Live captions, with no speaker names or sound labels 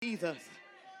Jesus.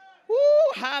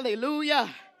 Woo, hallelujah.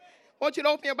 I want you to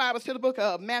open your Bibles to the book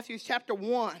of Matthew chapter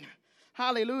 1.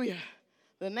 Hallelujah.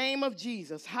 The name of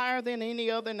Jesus, higher than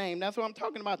any other name. That's what I'm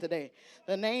talking about today.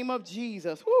 The name of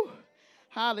Jesus. Woo.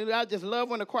 Hallelujah. I just love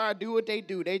when the choir do what they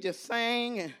do. They just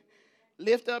sing and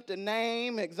lift up the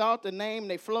name, exalt the name.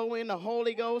 They flow in the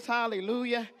Holy Ghost.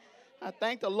 Hallelujah. I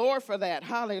thank the Lord for that.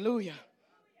 Hallelujah.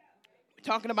 We're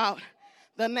talking about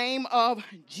the name of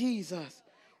Jesus.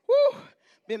 Woo.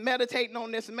 Been meditating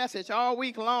on this message all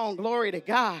week long. Glory to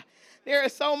God. There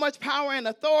is so much power and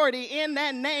authority in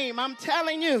that name. I'm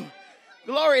telling you.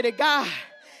 Glory to God.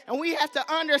 And we have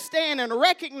to understand and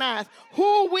recognize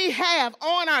who we have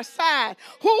on our side,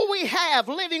 who we have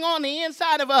living on the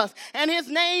inside of us. And his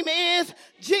name is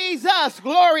Jesus.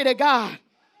 Glory to God.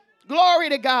 Glory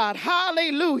to God.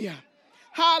 Hallelujah.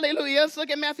 Hallelujah. Let's look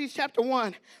at Matthew chapter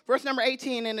 1, verse number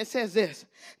 18, and it says this.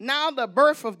 Now the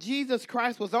birth of Jesus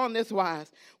Christ was on this wise,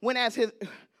 when as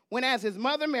his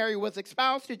mother Mary was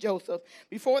espoused to Joseph,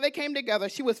 before they came together,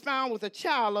 she was found with a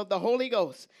child of the Holy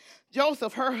Ghost.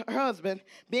 Joseph, her husband,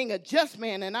 being a just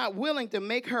man and not willing to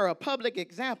make her a public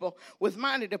example, was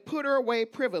minded to put her away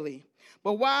privily.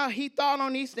 But while he thought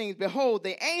on these things, behold,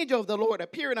 the angel of the Lord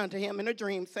appeared unto him in a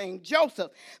dream, saying,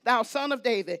 Joseph, thou son of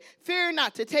David, fear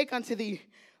not to take unto thee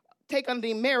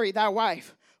Mary thy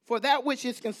wife, for that which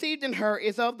is conceived in her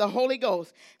is of the Holy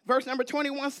Ghost. Verse number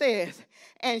 21 says,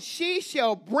 and she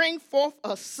shall bring forth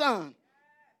a son,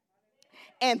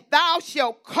 and thou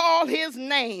shalt call his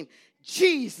name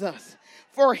Jesus,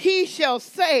 for he shall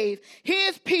save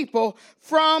his people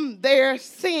from their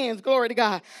sins. Glory to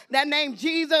God. That name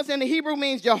Jesus in the Hebrew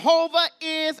means Jehovah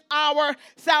is our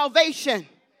salvation.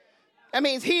 That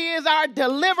means he is our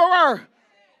deliverer.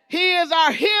 He is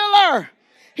our healer.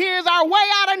 He is our way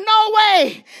out of no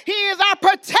way. He is our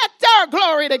protector.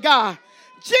 Glory to God.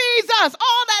 Jesus,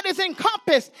 all that is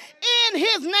encompassed in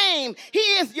his name. He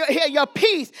is your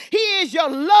peace. He is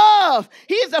your love.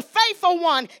 He is the faithful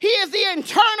one. He is the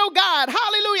eternal God.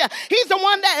 Hallelujah. He's the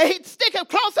one that he sticketh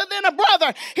closer than a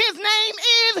brother. His name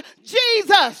is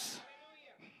Jesus.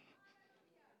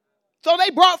 So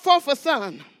they brought forth a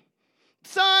son.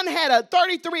 Son had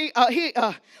he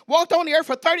walked on the earth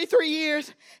for 33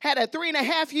 years, had a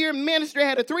 3.5-year ministry,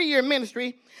 had a 3-year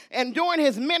ministry. And during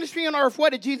his ministry on earth,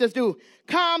 what did Jesus do?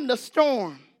 Calmed the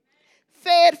storm,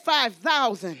 fed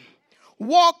 5,000,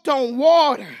 walked on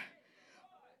water,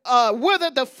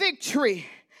 withered the fig tree,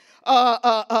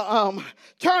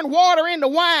 turned water into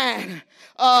wine.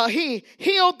 He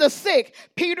healed the sick,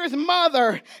 Peter's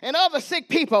mother and other sick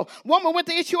people. Woman with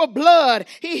the issue of blood.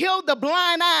 He healed the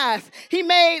blind eyes. He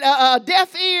made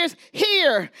deaf ears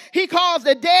hear. He caused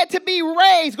the dead to be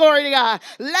raised. Glory to God.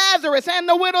 Lazarus and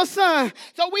the widow's son.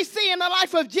 So we see in the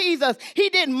life of Jesus, he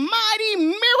did mighty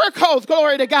miracles.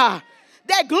 Glory to God.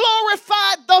 That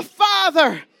glorified the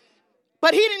Father.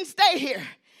 But he didn't stay here.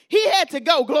 He had to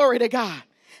go. Glory to God.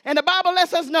 And the Bible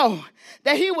lets us know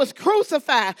that he was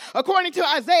crucified. According to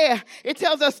Isaiah, it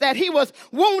tells us that he was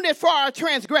wounded for our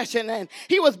transgression and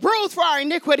he was bruised for our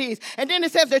iniquities. And then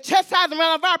it says the chastisement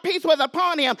of our peace was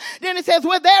upon him. Then it says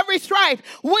with every stripe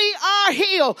we are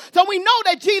healed. So we know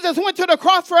that Jesus went to the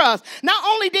cross for us. Not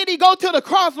only did he go to the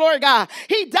cross, Lord God,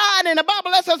 he died, and the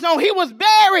Bible lets us know he was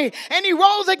buried and he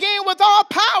rose again with all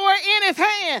power in his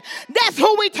hand. That's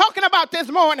who we're talking about this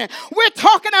morning. We're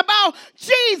talking about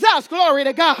Jesus. Glory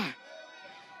to God.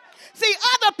 See,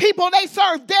 other people, they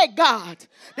serve dead gods.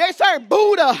 They serve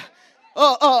Buddha,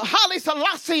 Haile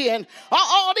Selassie, and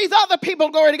all these other people,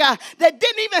 glory to God, that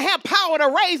didn't even have power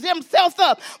to raise themselves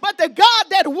up. But the God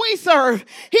that we serve,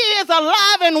 he is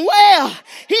alive and well.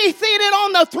 He's seated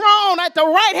on the throne at the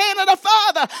right hand of the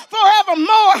Father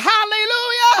forevermore.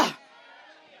 Hallelujah.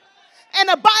 And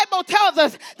the Bible tells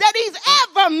us that he's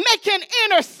ever making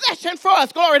intercession for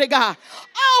us. Glory to God.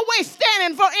 Always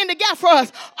standing in the gap for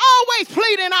us. Always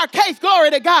pleading our case.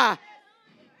 Glory to God.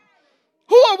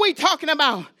 Who are we talking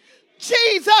about?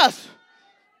 Jesus.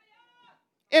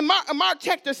 In Mark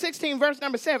chapter 16, verse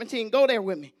number 17. Go there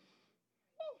with me.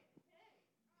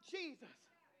 Jesus.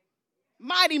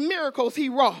 Mighty miracles he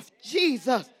wrought.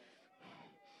 Jesus.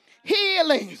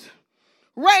 Healings.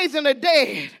 Raising the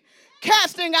dead.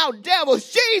 Casting out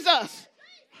devils. Jesus.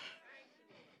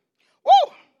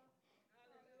 Woo.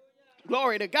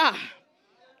 Glory to God.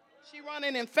 She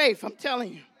running in faith. I'm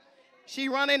telling you. She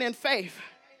running in faith.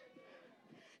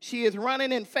 She is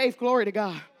running in faith. Glory to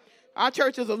God. Our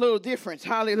church is a little different.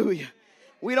 Hallelujah.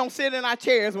 We don't sit in our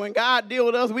chairs. When God deals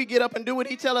with us, we get up and do what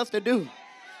he tells us to do.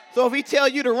 So if he tell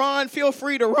you to run, feel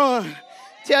free to run.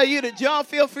 Tell you to jump,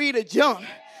 feel free to jump.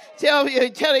 Tell you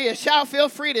to shout, feel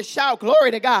free to shout. Glory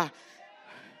to God.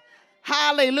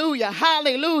 Hallelujah.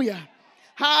 Hallelujah.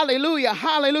 Hallelujah.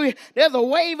 Hallelujah. There's a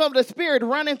wave of the Spirit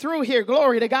running through here.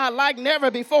 Glory to God, like never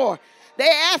before. They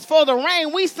asked for the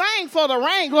rain. We sang for the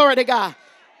rain. Glory to God.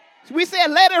 We said,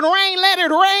 let it rain, let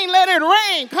it rain, let it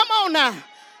rain. Come on now.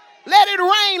 Let it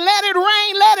rain, let it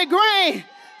rain, let it rain.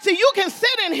 See, you can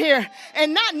sit in here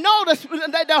and not know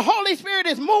that the Holy Spirit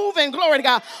is moving, glory to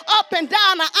God, up and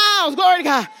down the aisles, glory to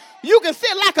God. You can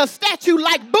sit like a statue,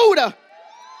 like Buddha,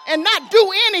 and not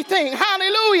do anything,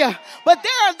 hallelujah. But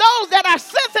there are those that are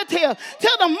sensitive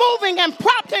to the moving and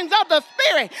promptings of the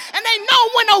Spirit, and they know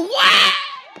when to wave.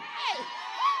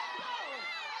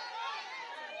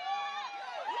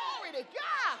 Glory to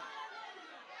God.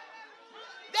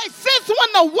 They sense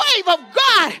when the wave of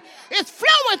God is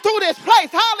flowing through this place.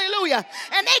 Hallelujah.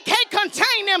 And they can't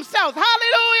contain themselves.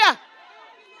 Hallelujah.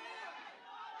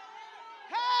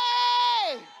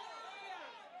 Hey,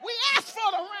 we asked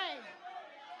for the rain.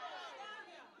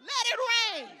 Let it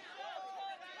rain.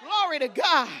 Glory to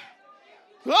God.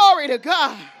 Glory to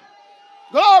God.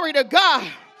 Glory to God.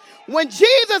 When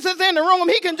Jesus is in the room,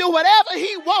 he can do whatever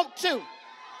he wants to.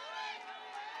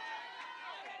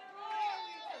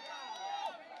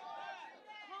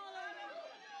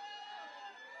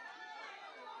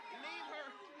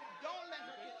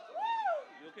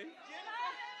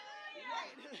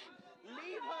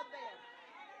 Leave her there.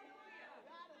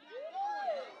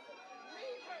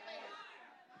 Leave her there.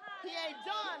 He ain't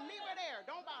done. Leave her there.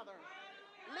 Don't bother her.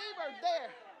 Leave her there.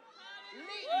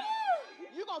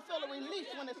 You're going to feel a release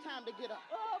when it's time to get up.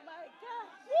 Oh, my God.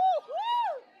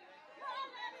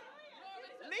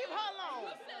 Leave her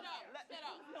alone. Sit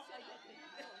up.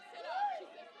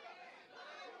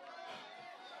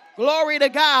 Glory to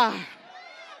God.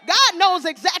 God knows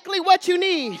exactly what you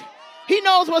need. He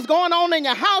knows what's going on in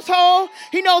your household.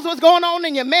 He knows what's going on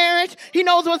in your marriage. He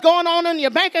knows what's going on in your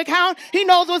bank account. He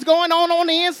knows what's going on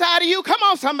the inside of you. Come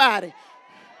on, somebody.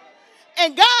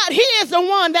 And God, he is the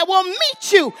one that will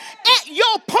meet you at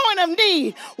your point of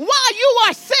need while you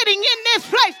are sitting in this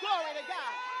place. Glory to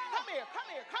God. Come here, come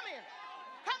here, come here,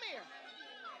 come here.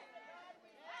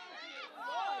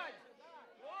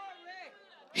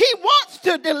 He wants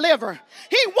to deliver.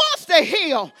 He wants to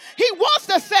heal. He wants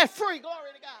to set free.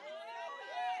 Glory to God.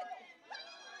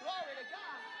 Glory to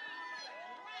God.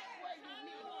 Right where you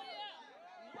need it.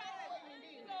 Right where you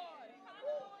need it.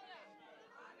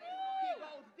 He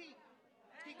goes deep.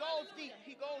 He goes deep.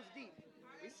 He goes deep.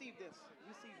 Receive this.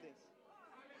 Receive this.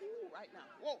 Ooh, right now.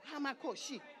 Whoa, how am I called?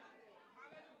 She.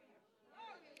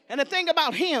 And the thing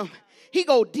about him, he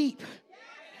go deep.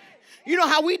 You know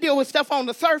how we deal with stuff on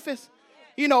the surface?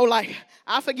 You know, like,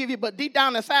 I forgive you, but deep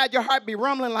down inside your heart be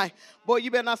rumbling like, boy,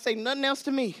 you better not say nothing else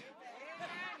to me.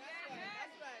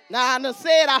 Now, I done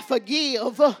said I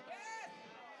forgive,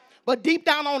 but deep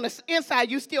down on the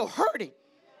inside, you still hurting.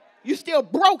 You still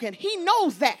broken. He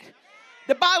knows that.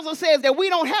 The Bible says that we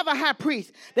don't have a high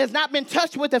priest that's not been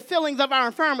touched with the feelings of our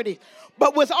infirmities,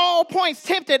 but with all points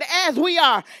tempted as we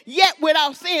are, yet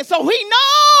without sin. So he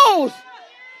knows.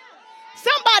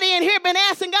 Somebody in here been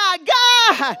asking God,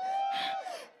 God,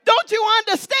 don't you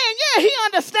understand? Yeah, he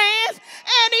understands.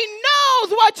 And he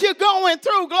knows what you're going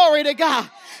through. Glory to God.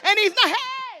 And he's not, hey.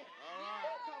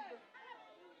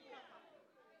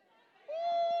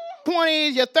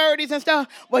 20s, your 30s and stuff.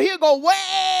 But he'll go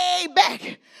way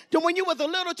back to when you was a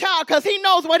little child because he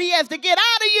knows what he has to get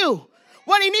out of you.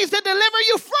 What he needs to deliver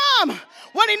you from.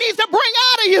 What he needs to bring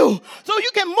out of you. So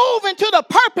you can move into the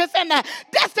purpose and the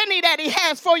destiny that he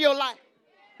has for your life.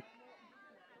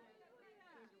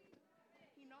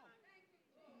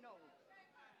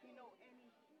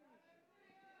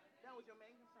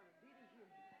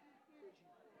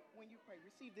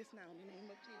 Receive this now in the name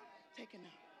of Jesus. Take it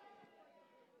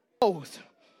now.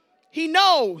 He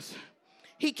knows.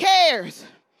 He cares.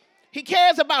 He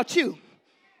cares about you.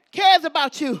 Cares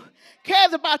about you.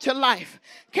 Cares about your life.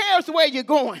 Cares where you're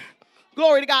going.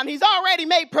 Glory to God. And he's already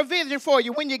made provision for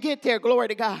you when you get there. Glory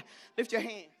to God. Lift your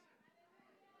hand.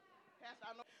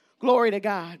 Glory to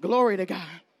God. Glory to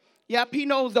God. Yep, he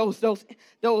knows those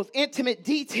intimate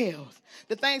details.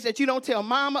 The things that you don't tell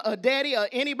mama or daddy or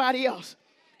anybody else.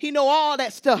 He know all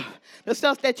that stuff, the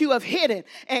stuff that you have hidden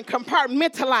and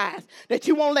compartmentalized, that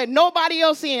you won't let nobody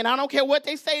else in. I don't care what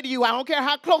they say to you. I don't care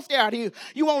how close they are to you.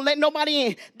 You won't let nobody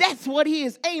in. That's what he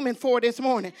is aiming for this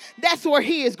morning. That's where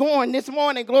he is going this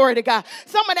morning, glory to God.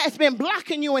 Some of that's been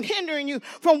blocking you and hindering you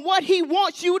from what he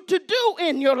wants you to do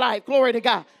in your life, glory to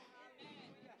God.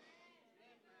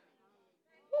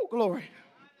 Oh, glory.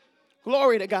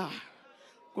 Glory to God.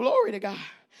 Glory to God.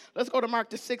 Let's go to Mark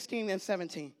the 16 and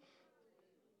 17.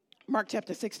 Mark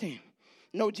chapter 16.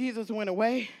 No, Jesus went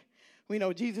away We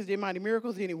know Jesus did mighty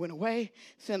miracles, then he went away,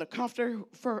 sent a comforter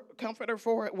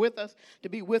for it with us, to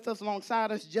be with us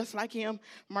alongside us, just like him.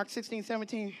 Mark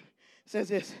 16:17 says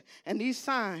this, and these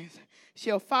signs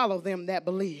shall follow them that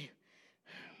believe.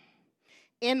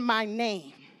 In my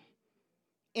name,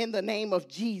 in the name of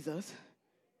Jesus,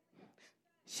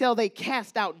 shall they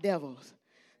cast out devils.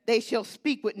 They shall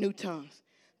speak with new tongues.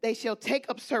 They shall take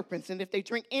up serpents, and if they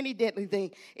drink any deadly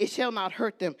thing, it shall not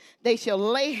hurt them. They shall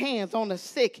lay hands on the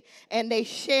sick, and they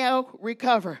shall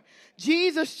recover.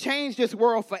 Jesus changed this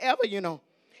world forever, you know.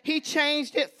 He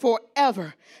changed it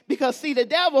forever. Because, see, the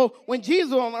devil, when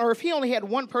Jesus was on earth, he only had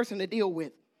one person to deal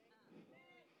with.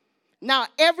 Now,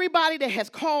 everybody that has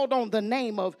called on the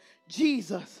name of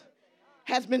Jesus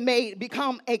has been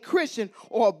become a Christian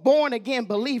or a born-again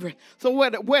believer. So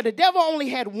where the devil only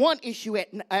had one issue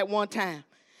at one time,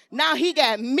 now he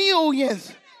got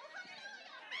millions.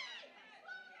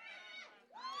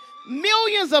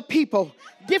 Millions of people,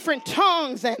 different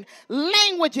tongues and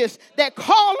languages that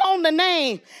call on the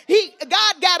name.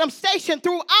 God got them stationed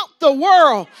throughout the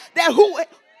world.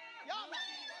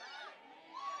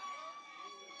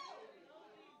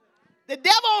 The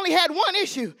devil only had one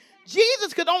issue.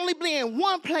 Jesus could only be in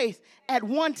one place at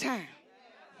one time.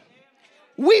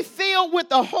 We filled with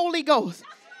the Holy Ghost.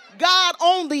 God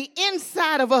on the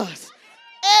inside of us.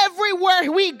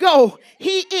 Everywhere we go,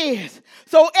 he is.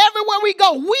 So everywhere we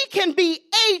go, we can be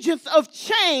agents of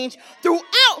change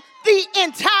throughout the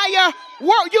entire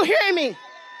world. You hearing me?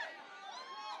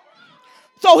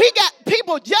 So he got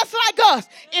people just like us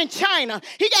in China.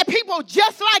 He got people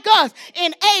just like us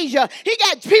in Asia. He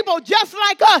got people just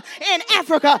like us in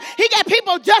Africa. He got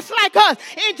people just like us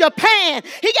in Japan.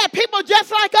 He got people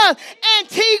just like us,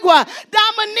 Antigua,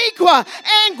 Dominica,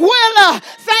 Anguilla,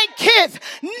 St. Kitts,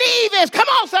 Nevis. Come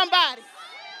on, somebody.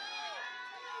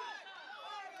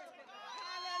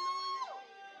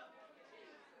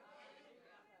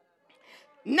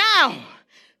 Now,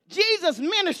 Jesus'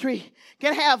 ministry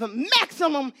can have a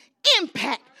maximum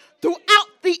impact throughout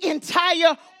the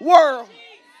entire world.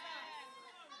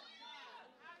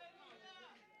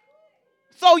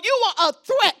 So you are a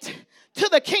threat to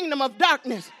the kingdom of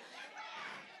darkness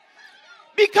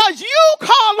because you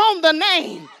call on the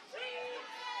name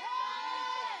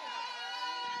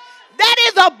that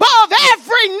is above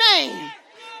every name,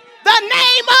 the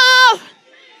name of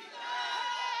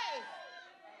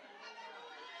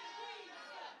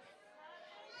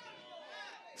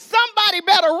somebody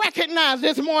better recognize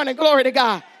this morning, glory to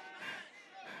God.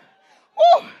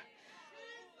 Woo.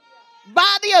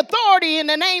 By the authority in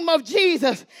the name of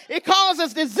Jesus, it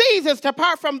causes diseases to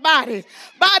part from bodies.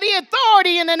 By the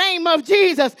authority in the name of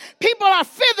Jesus, people are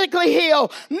physically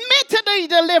healed, mentally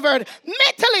delivered,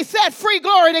 mentally set free,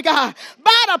 glory to God.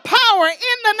 By the power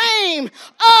in the name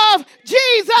of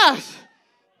Jesus.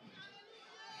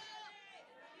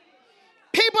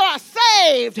 People are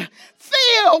saved,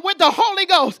 filled with the Holy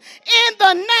Ghost in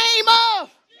the name of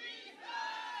Jesus.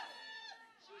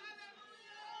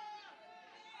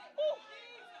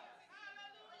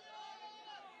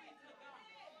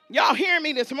 Y'all hearing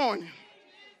me this morning?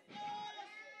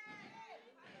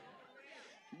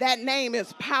 That name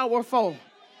is powerful.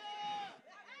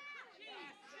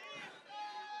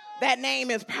 That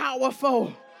name is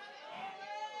powerful.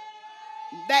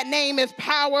 That name is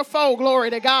powerful, glory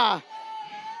to God.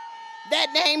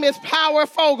 That name is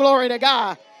powerful, glory to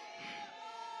God.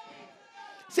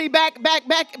 See, back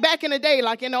in the day,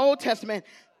 like in the Old Testament,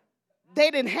 they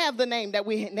didn't have the name that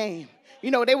we had named. You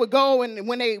know, they would go and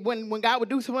when God would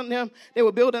do something to them, they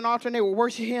would build an altar and they would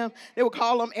worship him. They would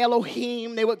call him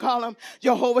Elohim. They would call him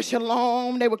Jehovah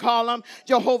Shalom. They would call him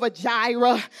Jehovah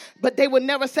Jireh. But they would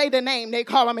never say the name. They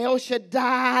call him El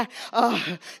Shaddai,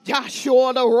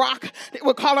 Joshua the Rock. They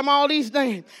would call him all these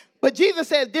names. But Jesus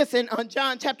said this in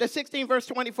John chapter 16, verse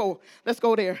 24. Let's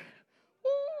go there. Woo.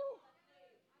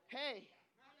 Hey.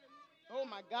 Oh,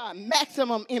 my God.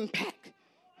 Maximum impact.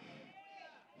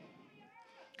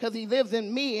 Because he lives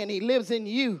in me and he lives in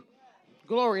you.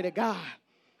 Glory to God.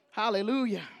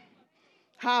 Hallelujah.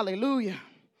 Hallelujah.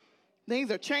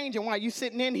 Things are changing while you're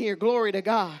sitting in here. Glory to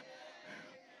God.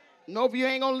 No, you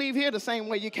ain't going to leave here the same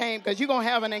way you came because you're going to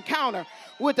have an encounter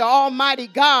with the Almighty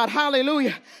God.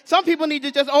 Hallelujah. Some people need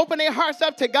to just open their hearts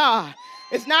up to God.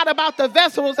 It's not about the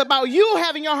vessel. It's about you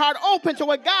having your heart open to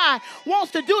what God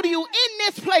wants to do to you in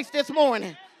this place this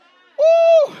morning.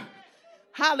 Woo!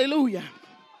 Hallelujah.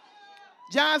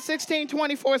 John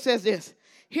 16:24 says this.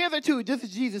 Hitherto, this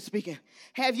is Jesus speaking.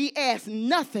 Have ye asked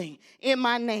nothing in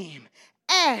my name?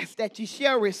 Ask that ye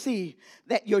shall receive,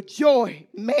 that your joy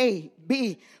may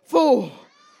be full.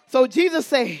 So Jesus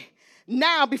said,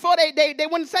 Now, before they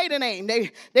wouldn't say the name.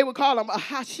 They would call him a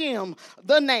Hashem,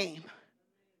 the name.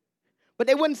 But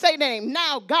they wouldn't say the name.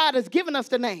 Now God has given us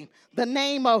the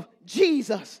name of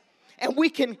Jesus. And we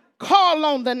can call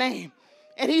on the name.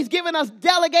 And he's given us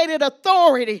delegated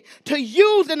authority to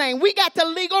use the name. We got the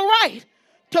legal right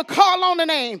to call on the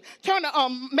name. Turn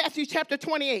to Matthew chapter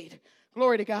 28.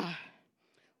 Glory to God.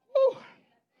 Woo.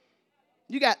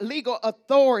 You got legal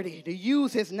authority to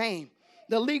use his name.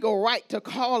 The legal right to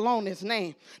call on his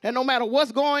name. And no matter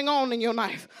what's going on in your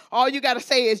life, all you got to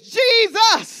say is,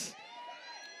 Jesus.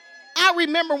 I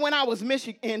remember when I was in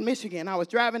Michigan, I was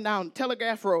driving down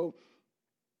Telegraph Road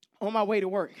on my way to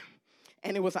work.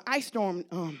 And it was an ice storm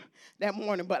that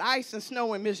morning. But ice and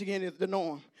snow in Michigan is the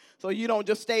norm. So you don't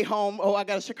just stay home. Oh, I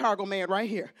got a Chicago man right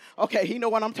here. Okay, he know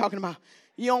what I'm talking about.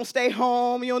 You don't stay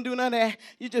home. You don't do none of that.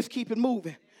 You just keep it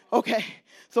moving. Okay,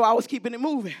 so I was keeping it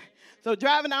moving. So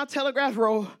driving down Telegraph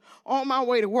Road on my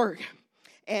way to work.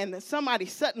 And somebody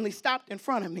suddenly stopped in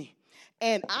front of me.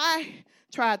 And I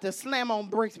tried to slam on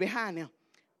brakes behind them.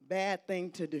 Bad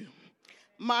thing to do.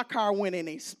 My car went in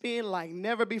a spin like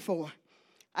never before.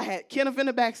 I had Kenneth in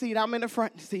the back seat. I'm in the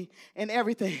front seat and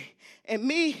everything. And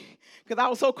me, because I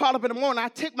was so caught up in the morning, I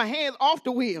took my hands off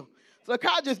the wheel. So the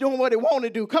car just doing what it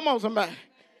wanted to do. Come on, somebody.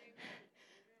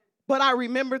 But I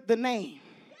remembered the name.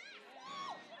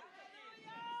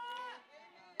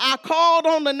 I called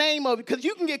on the name of it, because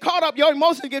you can get caught up, your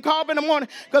emotions get caught up in the morning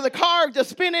because the car is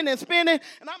just spinning and spinning.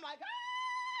 And I'm like, ah!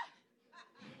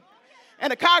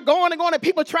 And the car going and going and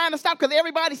people trying to stop because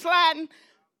everybody's sliding.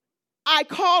 I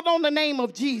called on the name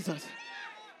of Jesus.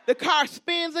 The car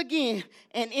spins again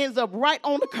and ends up right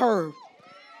on the curb.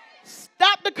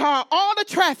 Stop the car, all the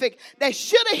traffic that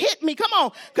should have hit me. Come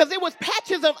on, because it was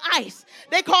patches of ice.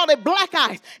 They called it black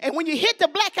ice. And when you hit the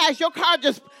black ice, your car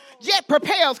just jet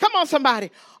propels. Come on, somebody.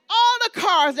 All the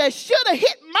cars that should have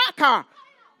hit my car.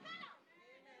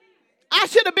 I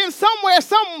should have been somewhere,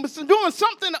 doing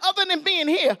something other than being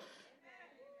here.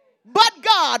 But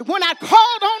God, when I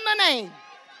called on the name,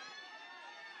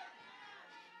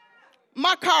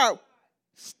 my car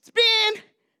spin,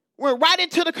 went right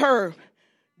into the curb.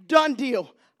 Done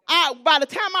deal. By the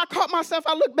time I caught myself,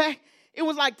 I looked back, it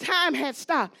was like time had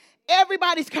stopped.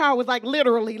 Everybody's car was like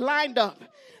literally lined up.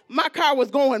 My car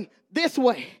was going this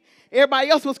way. Everybody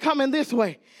else was coming this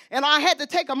way. And I had to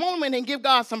take a moment and give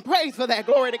God some praise for that.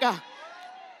 Glory to God.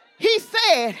 He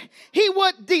said he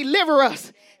would deliver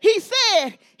us. He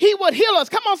said he would heal us.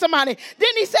 Come on, somebody.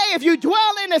 Didn't he say if you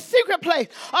dwell in the secret place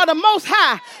of the Most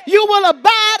High, you will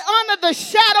abide under the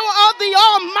shadow of the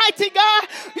Almighty God?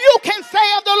 You can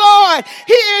say of the Lord,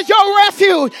 he is your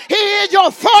refuge. He is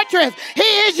your fortress. He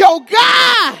is your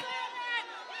God.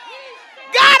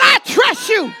 God, I trust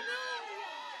you.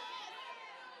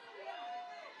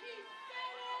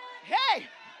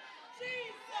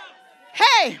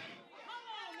 Hey,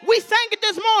 we sang it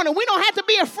this morning. We don't have to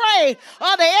be afraid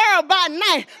of the arrow by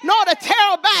night, nor the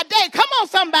terror by day. Come on,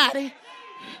 somebody.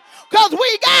 Because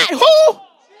we got who?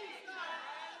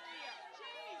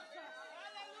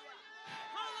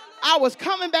 I was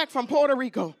coming back from Puerto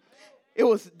Rico. It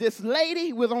was this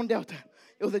lady was on Delta.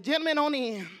 It was a gentleman on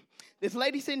the end. This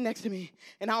lady sitting next to me,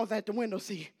 and I was at the window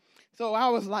seat. So I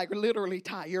was like literally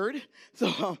tired.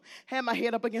 So had my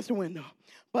head up against the window.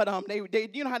 But they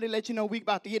you know how they let you know we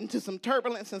about to get into some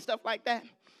turbulence and stuff like that.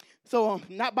 So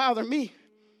not bother me,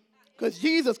 because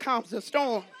Jesus calms the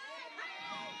storm.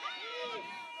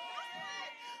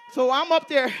 So I'm up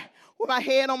there with my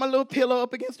head on my little pillow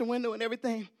up against the window and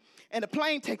everything. And the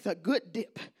plane takes a good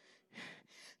dip.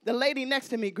 The lady next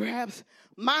to me grabs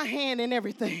my hand and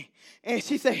everything. And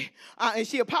she said, and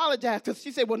she apologized because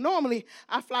she said, well, normally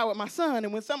I fly with my son.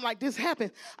 And when something like this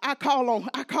happens, I call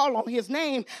on his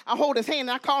name. I hold his hand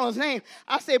and I call his name.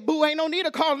 I said, boo, ain't no need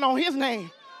of calling on his name.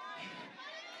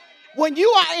 When you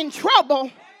are in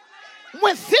trouble,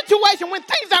 when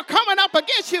things are coming up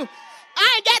against you,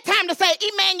 I ain't got time to say,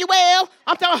 Emmanuel.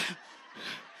 I'm talking.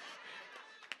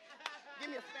 Give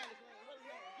me a Spanish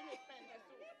name. Give me a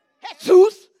Spanish name.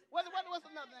 Jesus. What's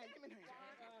another name? Give me a name.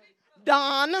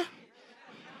 Don.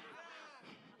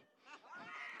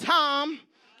 Tom.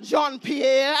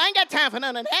 Jean-Pierre. I ain't got time for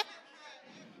none of that.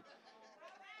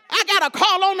 I got to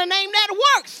call on the name that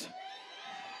works.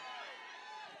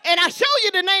 And I show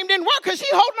you the name didn't work because she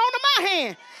holding on to my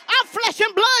hand. I'm flesh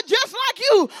and blood just like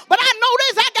you. But I know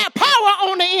this, I got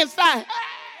power on the inside.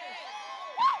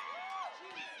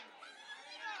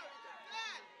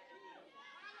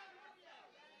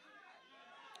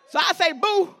 So I say,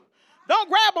 boo, don't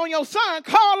grab on your son.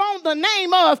 Call on the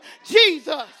name of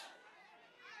Jesus.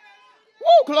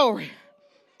 Woo, glory.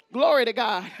 Glory to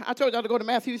God. I told y'all to go to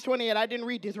Matthew 28. I didn't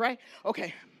read this, right?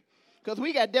 Okay. Because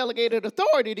we got delegated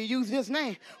authority to use this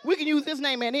name. We can use this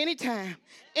name at any time,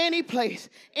 any place,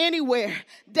 anywhere,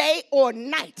 day or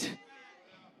night.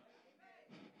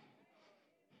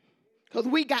 Because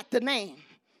we got the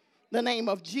name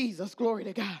of Jesus. Glory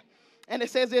to God. And it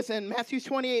says this in Matthew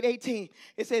 28:18.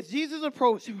 It says, Jesus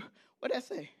approached. What did that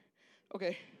say?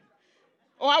 Okay.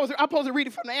 Oh, I'm supposed to read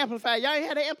it from the Amplified. Y'all ain't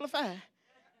had the Amplified.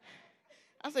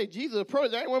 I say, Jesus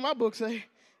approached. That ain't what my book say.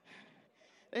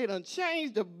 They done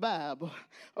changed the Bible.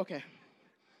 Okay.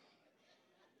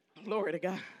 Glory to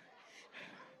God.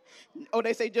 Oh,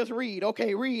 they say just read.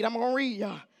 Okay, read. I'm going to read,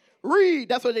 y'all. Read.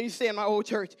 That's what they used to say in my old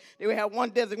church. They would have one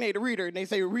designated reader, and they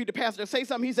say, read. The pastor say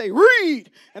something. He say,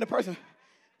 read. And the person,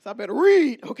 so I better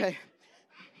read. Okay.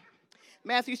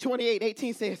 Matthew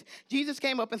 28:18 says, Jesus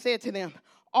came up and said to them,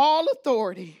 all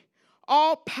authority,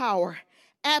 all power,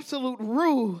 absolute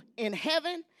rule in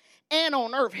heaven and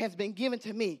on earth has been given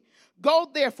to me. Go,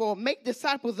 therefore, make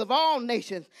disciples of all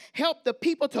nations. Help the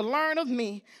people to learn of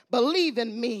me, believe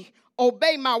in me,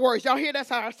 obey my words. Y'all hear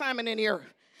that's our assignment in the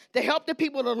earth. To help the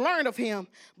people to learn of him,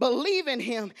 believe in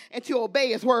him, and to obey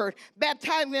his word.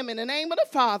 Baptize them in the name of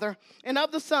the Father, and of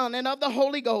the Son, and of the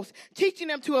Holy Ghost, teaching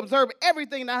them to observe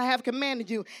everything that I have commanded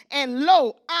you. And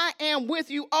lo, I am with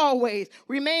you always,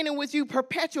 remaining with you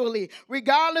perpetually,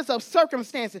 regardless of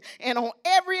circumstances, and on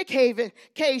every occasion,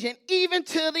 even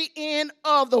to the end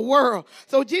of the world.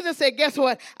 So Jesus said, guess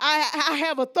what? I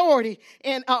have authority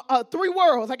in 3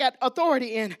 worlds. I got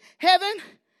authority in heaven,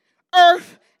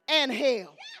 earth, and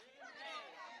hell.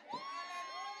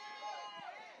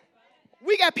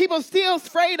 We got people still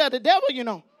afraid of the devil, you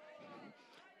know.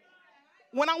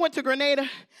 When I went to Grenada,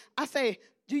 I say,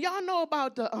 do y'all know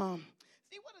about the,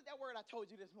 see, what is that word I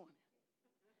told you this morning?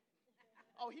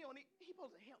 Oh, he's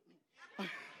supposed to help me.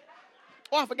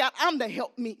 Oh, I forgot, I'm the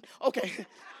help me. Okay.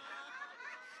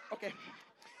 Okay.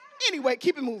 Anyway,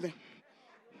 keep it moving.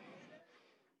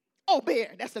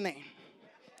 Obed, that's the name.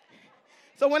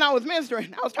 So when I was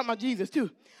ministering, I was talking about Jesus too.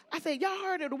 I said, y'all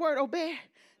heard of the word Obed?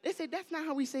 They said, that's not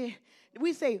how we say it.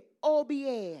 We say, Obed.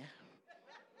 I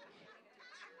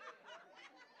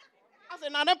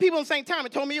said, now them people in St.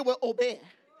 Thomas told me it was Obed.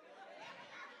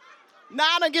 Now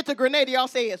I done get to Grenada, y'all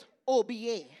say it's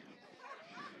Obed.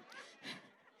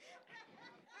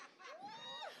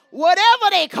 Whatever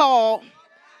they call.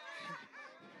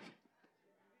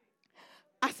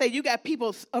 I say, you got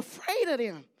people afraid of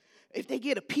them. If they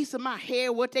get a piece of my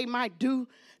hair, what they might do,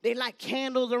 they light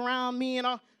candles around me and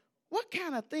all. What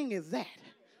kind of thing is that?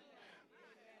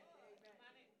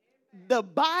 The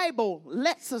Bible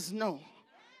lets us know,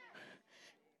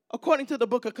 according to the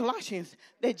book of Colossians,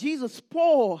 that Jesus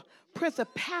spoiled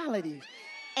principalities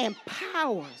and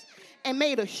powers and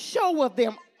made a show of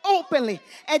them openly.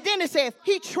 And then it says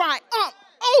he triumphed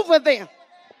over them.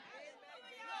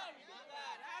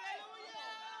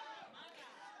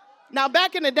 Now,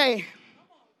 back in the day,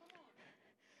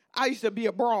 I used to be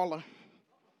a brawler.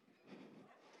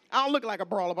 I don't look like a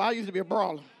brawler, but I used to be a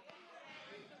brawler.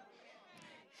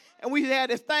 And we had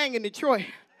this thing in Detroit.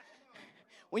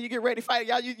 When you get ready to fight,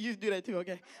 y'all used to do that too,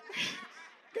 okay?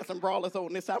 Got some brawlers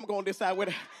on this side. I'm going this side with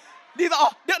it. These are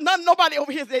all, nobody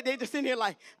over here, they just sitting here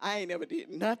like, I ain't never did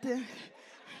nothing.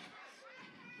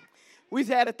 We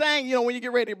just had a thing, you know, when you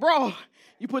get ready to brawl,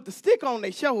 you put the stick on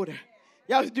their shoulder.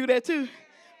 Y'all used to do that too?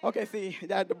 Okay, see,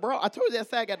 I told you that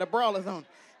side got the brawlers on.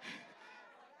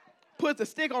 Put the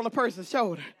stick on the person's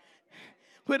shoulder.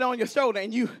 Put it on your shoulder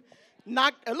and you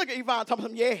knock. Look at Yvonne talking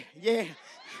something, yeah.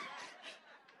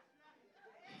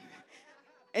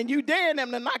 And you daring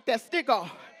them to knock that stick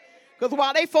off. Because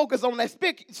while they focus on that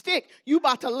stick, you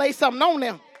about to lay something on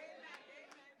them.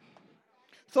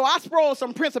 So I spoiled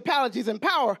some principalities and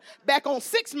power back on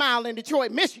 6 Mile in Detroit,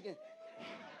 Michigan.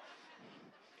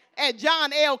 At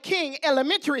John L. King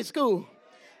Elementary School.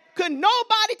 Could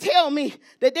nobody tell me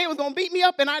that they was going to beat me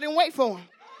up and I didn't wait for them?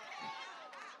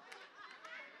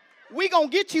 We going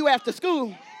to get you after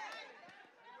school.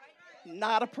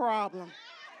 Not a problem.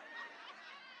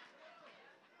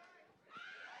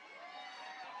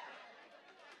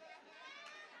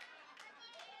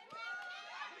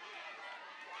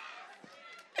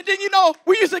 And then, you know,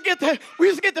 we used to get the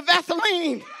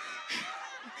Vaseline.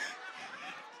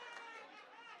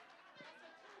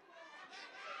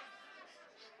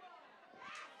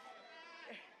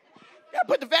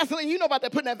 Put the Vaseline. You know about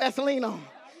that, putting that Vaseline on.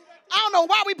 I don't know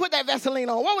why we put that Vaseline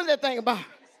on. What was that thing about?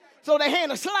 So they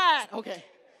hand a slide. Okay.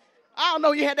 I don't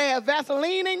know. You had to have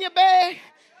Vaseline in your bag. You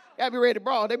got to be ready to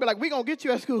brawl. They be like, we going to get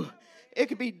you at school. It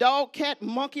could be dog, cat,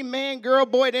 monkey, man, girl,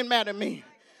 boy. It didn't matter to me.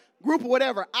 Group or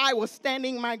whatever. I was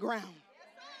standing my ground.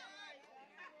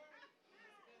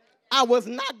 I was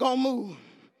not going to move.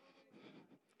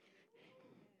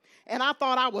 and I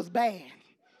thought I was bad.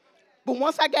 But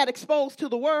once I got exposed to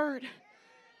the word,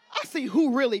 I see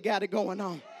who really got it going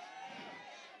on.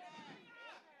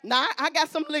 Now, I got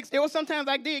some licks. There were sometimes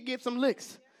I did get some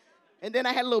licks. And then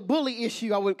I had a little bully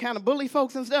issue. I would kind of bully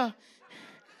folks and stuff.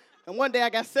 And one day I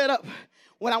got set up.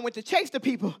 When I went to chase the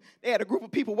people, they had a group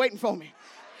of people waiting for me.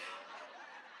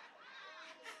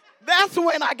 That's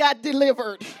when I got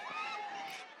delivered.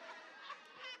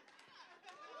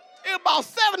 There were about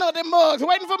 7 of them mugs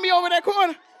waiting for me over that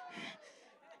corner.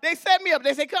 They set me up.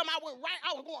 They said, come. I went right.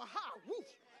 I was going high. Woof,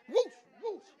 woof,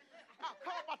 woof. I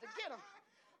was about to get them.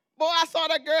 Boy, I saw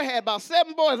that girl had about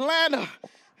 7 boys lined up.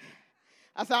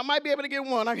 I said, I might be able to get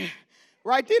one.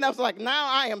 Right then, I was like, now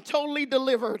I am totally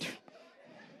delivered.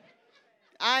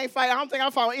 I ain't fighting. I don't think I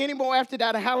fought any more after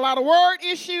that. I had a lot of word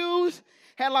issues,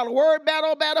 had a lot of word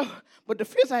battle, but the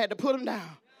fist I had to put them down.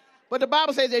 But the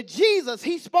Bible says that Jesus,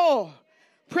 he spoiled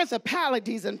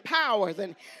principalities and powers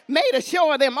and made a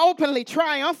show of them openly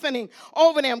triumphing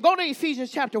over them. Go to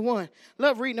Ephesians chapter 1.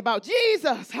 Love reading about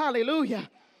Jesus. Hallelujah.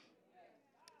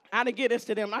 I didn't get this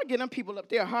to them. I get them people up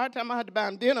there a hard time. I had to buy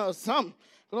them dinner or something.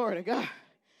 Glory to God.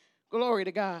 Glory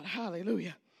to God.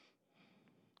 Hallelujah.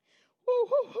 Woo,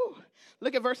 woo, woo.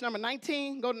 Look at verse number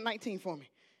 19. Go to 19 for me.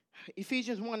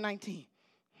 Ephesians 1:19.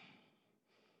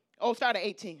 Oh, start at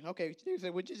 18. Okay,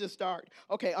 would you just start?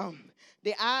 Okay,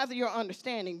 the eyes of your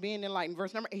understanding being enlightened.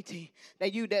 Verse number 18.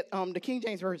 The King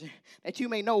James Version, that you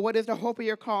may know what is the hope of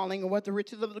your calling and what the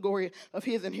riches of the glory of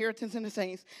his inheritance in the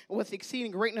saints and what's the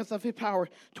exceeding greatness of his power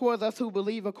towards us who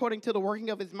believe according to the working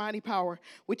of his mighty power,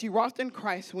 which he wrought in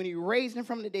Christ when he raised him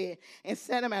from the dead and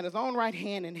set him at his own right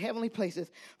hand in heavenly places,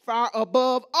 far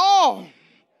above all.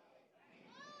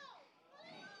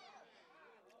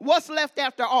 What's left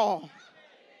after all?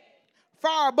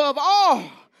 Far above all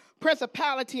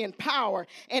principality and power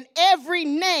and every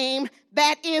name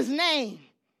that is named.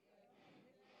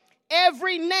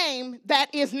 Every name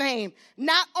that is named.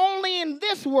 Not only in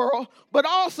this world, but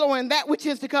also in that which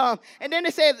is to come. And then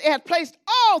it says, it has placed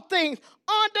all things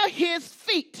under his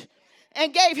feet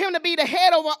and gave him to be the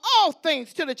head over all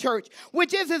things to the church,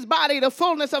 which is his body, the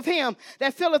fullness of him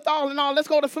that filleth all in all. Let's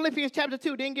go to Philippians chapter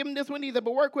 2. Didn't give him this one either,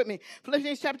 but work with me.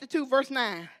 Philippians chapter 2, verse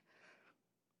 9.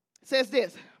 Says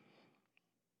this,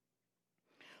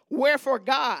 wherefore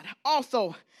God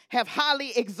also have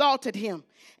highly exalted him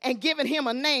and given him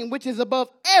a name which is above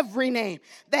every name,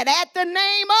 that at the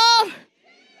name of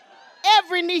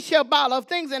every knee shall bow of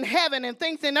things in heaven and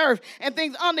things in earth and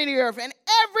things under the earth, and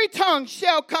every tongue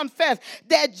shall confess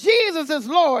that Jesus is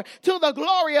Lord to the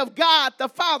glory of God the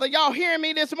Father. Y'all hearing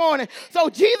me this morning? So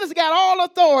Jesus got all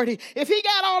authority. If he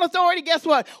got all authority, guess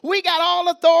what? We got all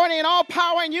authority and all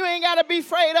power, and you ain't got to be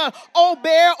afraid of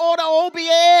Obear or the OBA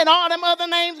and all them other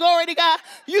names. Glory to God.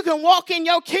 You can walk in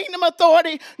your kingdom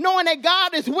authority knowing that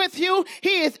God is with you.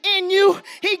 He is in you.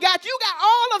 You got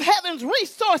all of heaven's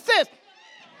resources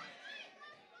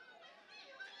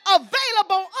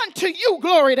available unto you.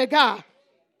 Glory to God.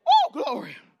 Oh,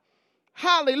 glory.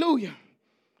 Hallelujah.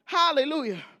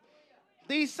 Hallelujah.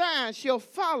 These signs shall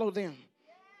follow them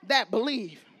that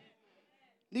believe.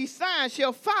 These signs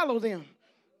shall follow them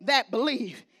that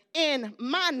believe in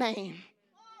my name.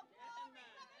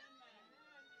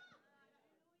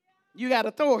 You got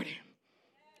authority.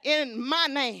 In my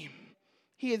name,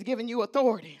 he has given you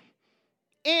authority.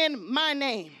 In my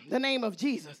name, the name of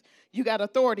Jesus, you got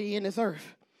authority in this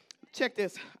earth. Check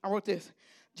this. I wrote this.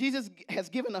 Jesus has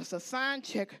given us a sign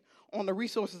check on the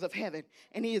resources of heaven,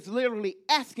 and he is literally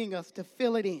asking us to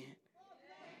fill it in.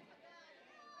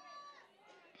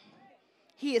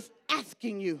 He is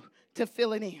asking you to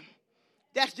fill it in.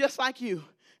 That's just like you.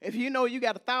 If you know you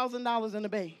got $1,000 in the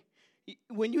bank,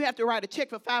 when you have to write a check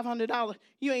for $500,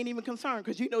 you ain't even concerned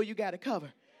because you know you got it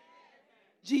covered.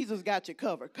 Jesus got you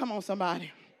covered. Come on,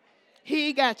 somebody.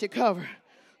 He got you covered.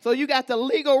 So you got the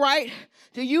legal right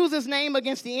to use his name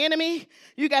against the enemy.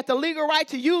 You got the legal right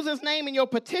to use his name in your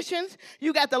petitions.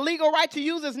 You got the legal right to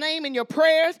use his name in your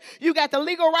prayers. You got the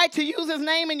legal right to use his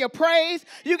name in your praise.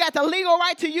 You got the legal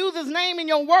right to use his name in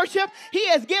your worship. He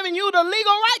has given you the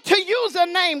legal right to use the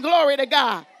name. Glory to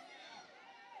God.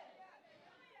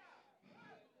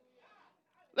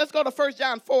 Let's go to 1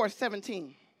 John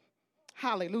 4:17.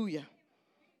 Hallelujah.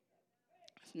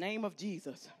 It's the name of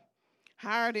Jesus.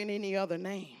 Higher than any other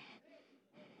name.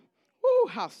 Woo,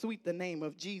 how sweet the name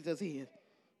of Jesus is.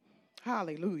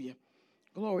 Hallelujah.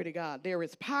 Glory to God. There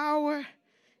is power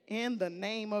in the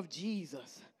name of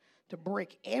Jesus to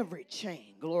break every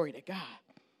chain. Glory to God.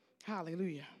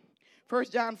 Hallelujah. 1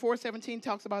 John 4:17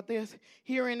 talks about this.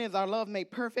 Herein is our love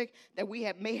made perfect, that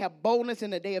we may have boldness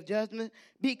in the day of judgment,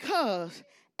 because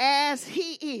as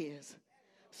he is,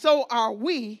 so are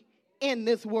we in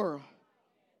this world.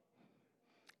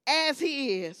 As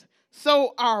he is,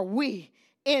 so are we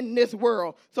in this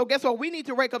world. So guess what? We need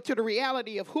to wake up to the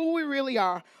reality of who we really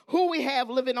are, who we have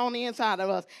living on the inside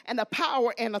of us, and the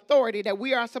power and authority that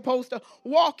we are supposed to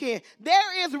walk in.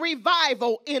 There is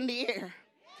revival in the air.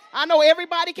 I know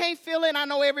everybody can't feel it. I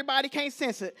know everybody can't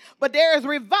sense it. But there is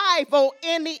revival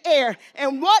in the air.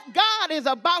 And what God is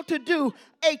about to do,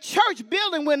 a church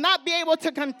building will not be able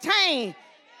to contain.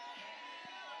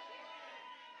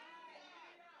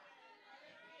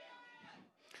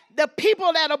 The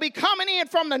people that will be coming in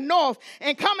from the north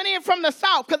and coming in from the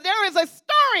south, because there is a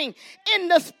stirring in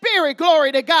the spirit,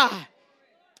 glory to God.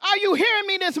 Are you hearing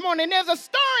me this morning? There's a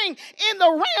stirring in the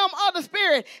realm of the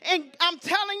spirit. And I'm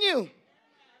telling you,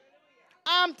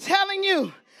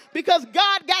 because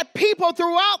God got people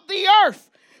throughout the earth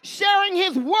sharing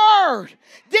his word,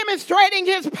 demonstrating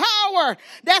his power,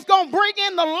 that's going to bring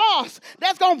in the lost,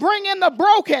 that's going to bring in the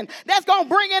broken, that's going to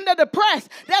bring in the depressed,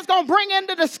 that's going to bring in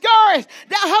the discouraged.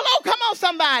 Hello, come on,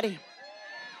 somebody.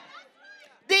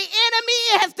 The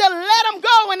enemy has to let them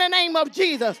go in the name of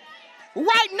Jesus.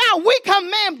 Right now, we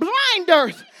command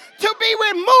blinders to be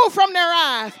removed from their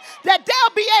eyes, that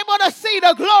they'll be able to see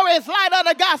the glorious light of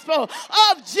the gospel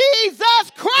of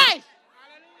Jesus Christ.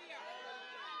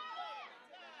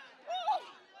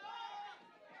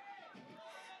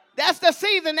 That's the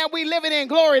season that we living in,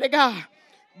 glory to God.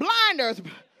 Blinders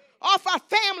off our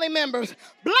family members,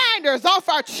 blinders off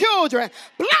our children,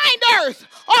 blinders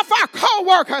off our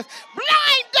co-workers,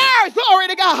 blinders, glory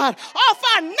to God, off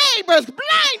our neighbors,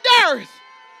 blinders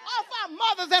off our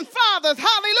mothers and fathers,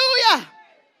 hallelujah,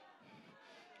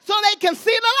 so they can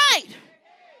see the light.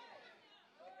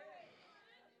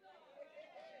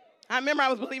 I remember I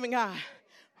was believing God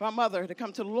for my mother to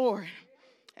come to the Lord,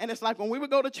 and it's like when we would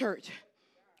go to church,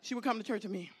 she would come to church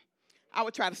with me. I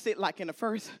would try to sit like in the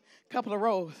first couple of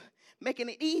rows, making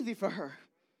it easy for her.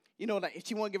 You know, like if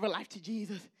she want to give her life to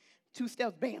Jesus, 2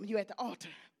 steps, bam, you at the altar.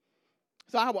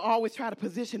 So I would always try to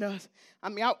position us.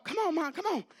 Come on, Mom, come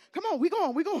on, we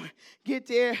going. Get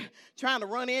there, trying to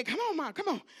run in. Come on, Mom, come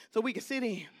on. So we could sit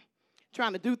in,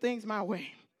 trying to do things my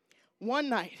way. One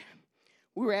night,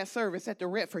 we were at service at the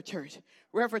Redford Church.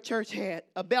 Redford Church had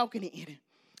a balcony in it.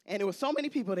 And there were so many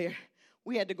people there,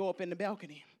 we had to go up in the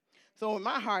balcony. So in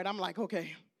my heart, I'm like,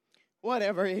 okay,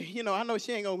 whatever. You know, I know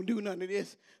she ain't going to do none of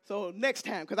this. So next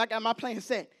time, because I got my plan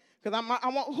set. Because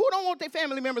who don't want their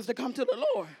family members to come to the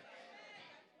Lord?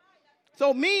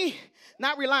 So me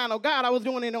not relying on God, I was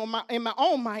doing it in my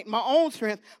own might, my own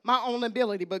strength, my own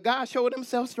ability. But God showed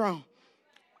himself strong.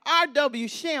 R.W.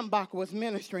 Schambach was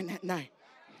ministering that night.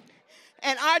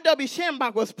 And R.W.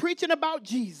 Schambach was preaching about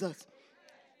Jesus.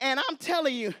 And I'm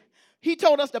telling you, he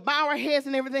told us to bow our heads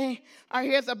and everything. Our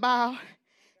heads are bowed.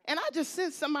 And I just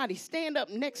sensed somebody stand up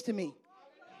next to me.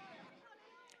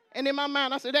 And in my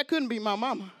mind, I said, that couldn't be my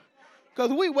mama.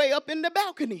 Because we way up in the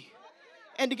balcony.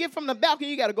 And to get from the balcony,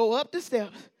 you got to go up the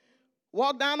steps,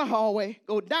 walk down the hallway,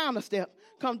 go down the step,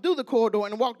 come through the corridor,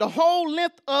 and walk the whole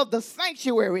length of the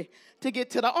sanctuary to get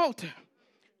to the altar.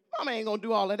 Mama ain't going to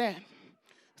do all of that.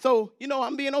 So, you know,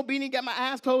 I'm being obedient, got my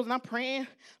eyes closed, and I'm praying,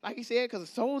 like he said, because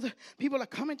the souls, people are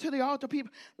coming to the altar,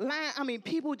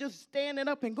 people just standing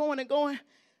up and going.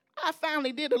 I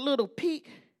finally did a little peek.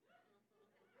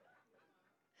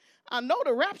 I know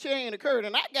the rapture ain't occurred,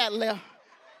 and I got left.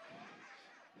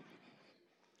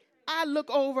 I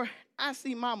look over, I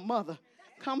see my mother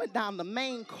coming down the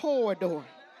main corridor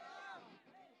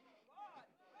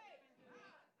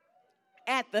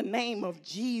at the name of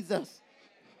Jesus.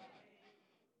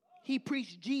 He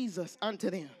preached Jesus unto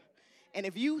them. And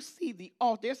if you see the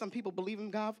altar, there's some people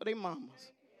believing God for their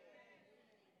mamas.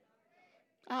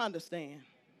 I understand.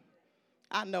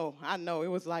 I know. It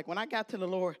was like when I got to the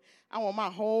Lord, I want my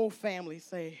whole family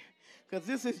saved. Because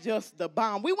this is just the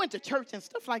bomb. We went to church and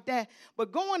stuff like that.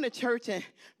 But going to church and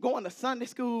going to Sunday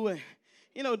school and,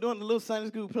 you know, doing the little Sunday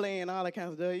school play and all that kind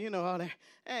of stuff, you know, all that.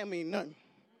 That ain't mean nothing.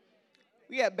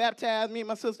 We got baptized, me and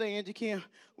my sister Angie Kim.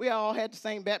 We all had the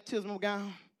same baptismal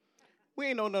gown. We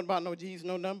ain't know nothing about no Jesus,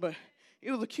 no nothing, but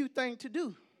it was a cute thing to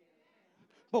do.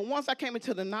 But once I came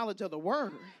into the knowledge of the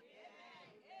word,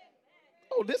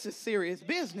 oh, this is serious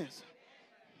business.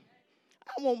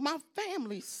 I want my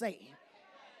family saved.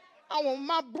 I want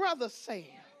my brothers saved.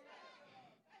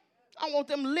 I want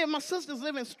them to live, my sisters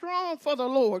living strong for the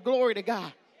Lord. Glory to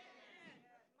God.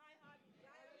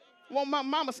 Well, my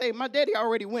mama saved. My daddy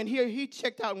already went here. He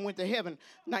checked out and went to heaven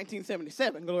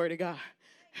 1977. Glory to God.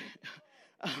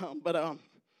 But I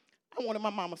wanted my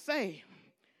mama saved.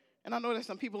 And I know there's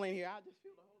some people in here. I just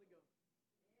feel the Holy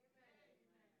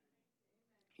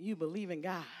Ghost. You believe in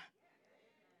God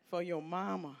for your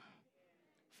mama,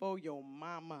 for your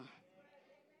mama.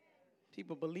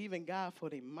 People believe in God for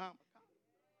their mama.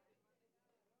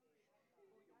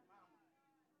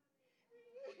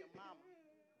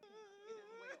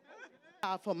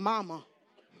 God for mama.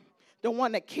 The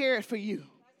one that cared for you.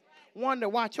 One to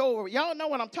watch over. Y'all know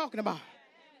what I'm talking about.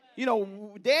 You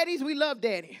know, daddies, we love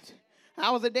daddies.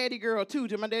 I was a daddy girl, too.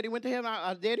 Till my daddy went to heaven, I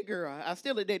was a daddy girl. I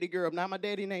still a daddy girl. Now my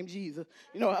daddy named Jesus.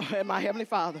 You know, my heavenly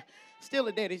father. Still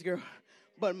a daddy's girl.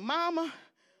 But mama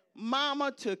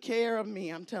took care of me,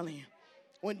 I'm telling you.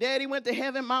 When daddy went to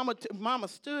heaven, mama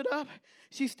stood up.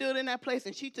 She stood in that place,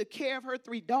 and she took care of her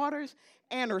 3 daughters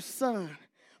and her son.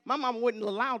 My mama wasn't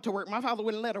allowed to work. My father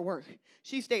wouldn't let her work.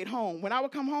 She stayed home. When I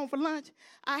would come home for lunch,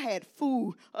 I had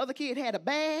food. Other kid had a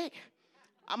bag.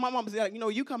 My mama said, you know,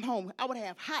 you come home, I would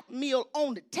have hot meal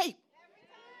on the table.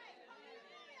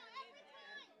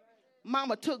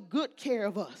 Mama took good care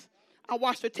of us. I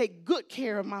watched her take good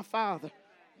care of my father.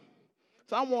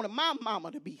 So I wanted my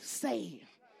mama to be saved.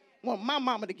 I want my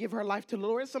mama to give her life to the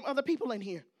Lord. Some other people in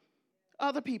here.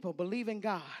 Other people believe in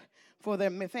God for their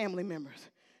family members.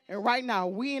 And right now,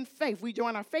 we in faith, we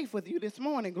join our faith with you this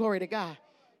morning. Glory to God.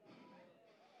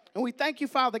 And we thank you,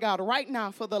 Father God, right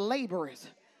now for the laborers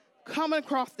coming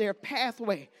across their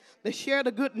pathway to share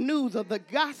the good news of the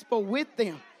gospel with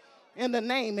them in the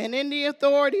name and in the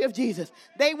authority of Jesus.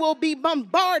 They will be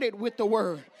bombarded with the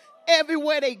word.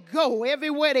 Everywhere they go,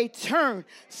 everywhere they turn,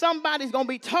 somebody's going to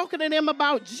be talking to them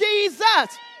about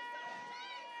Jesus.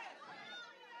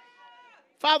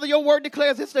 Father, your word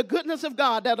declares it's the goodness of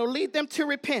God that will lead them to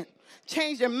repent,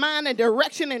 change their mind and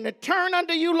direction, and to turn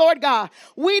unto you, Lord God.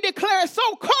 We declare so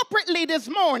corporately this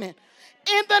morning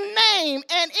in the name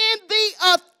and in the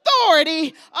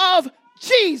authority of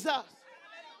Jesus.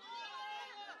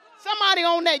 Somebody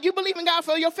on that. You believe in God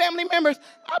for your family members?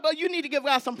 But you need to give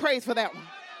God some praise for that one.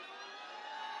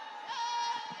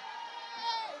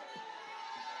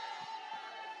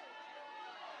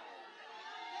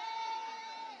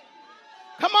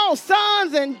 Come on,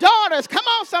 sons and daughters. Come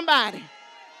on, somebody.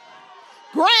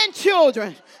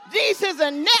 Grandchildren. Jesus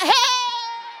and hey!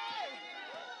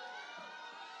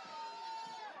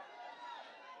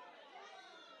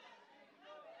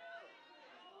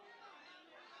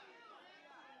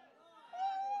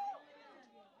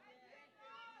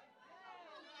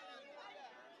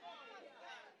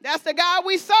 That's the God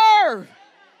we serve.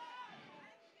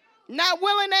 Not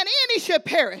willing that any should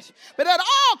perish, but that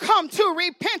all come to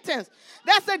repentance.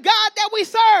 That's the God that we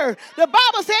serve. The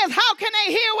Bible says, how can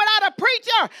they hear without a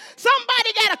preacher?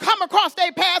 Somebody got to come across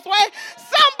their pathway.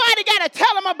 Somebody got to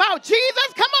tell them about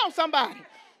Jesus. Come on, somebody.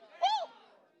 Woo.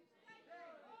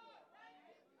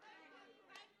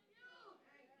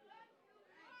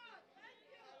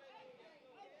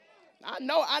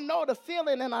 I know the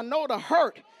feeling and I know the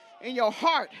hurt in your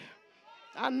heart.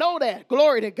 I know that.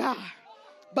 Glory to God.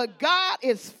 But God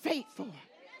is faithful.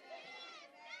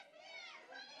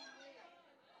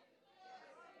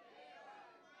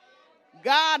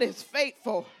 God is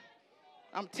faithful.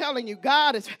 I'm telling you,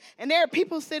 God is. And there are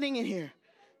people sitting in here.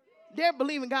 They're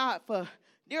believing God for.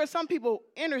 There are some people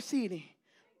interceding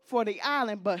for the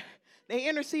island, but they're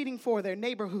interceding for their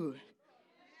neighborhood.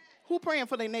 Who praying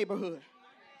for their neighborhood?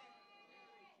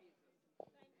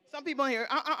 Some people in here.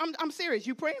 I'm serious.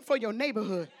 You praying for your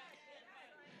neighborhood.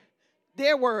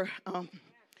 There were,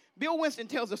 Bill Winston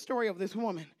tells a story of this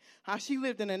woman, how she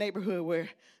lived in a neighborhood where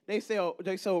they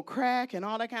sold crack and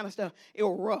all that kind of stuff. It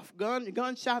was rough,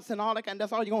 gunshots and all that kind.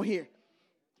 That's all you're going to hear.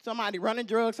 Somebody running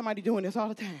drugs, somebody doing this all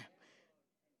the time.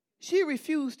 She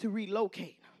refused to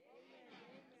relocate.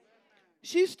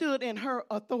 She stood in her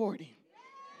authority.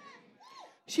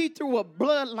 She threw a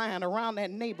bloodline around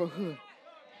that neighborhood.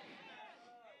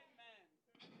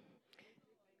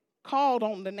 Called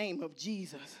on the name of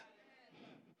Jesus.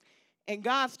 And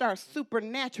God starts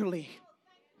supernaturally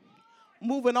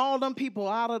moving all them people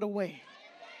out of the way.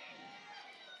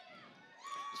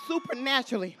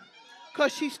 Supernaturally.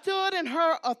 Because she stood in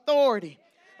her authority.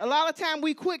 A lot of time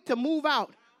we quick to move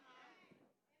out.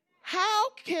 How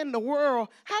can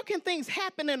things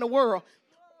happen in the world?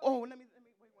 Oh, let me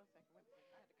wait 1 second.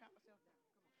 I had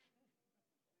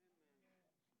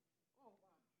to calm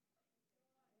myself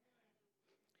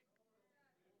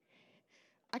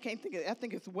down. I can't think of it. I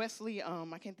think it's Wesley.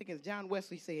 I can't think it's John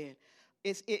Wesley said.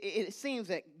 It seems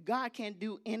that God can't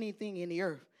do anything in the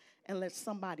earth unless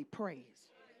somebody prays.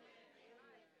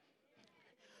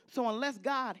 So unless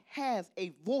God has a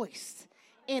voice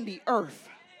in the earth,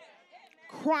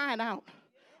 crying out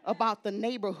about the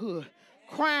neighborhood,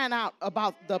 crying out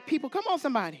about the people. Come on,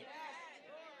 somebody.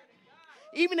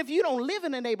 Even if you don't live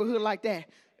in a neighborhood like that,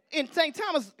 in St.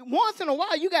 Thomas, once in a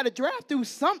while you got to drive through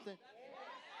something.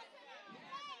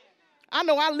 I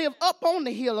know I live up on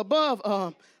the hill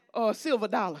above Silver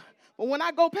Dollar. But when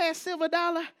I go past Silver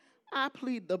Dollar, I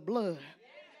plead the blood.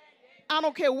 I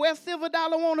don't care where Silver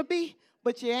Dollar want to be,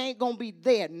 but you ain't going to be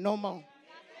there no more.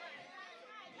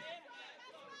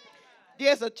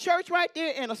 There's a church right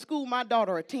there and a school my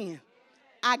daughter attends.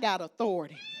 I got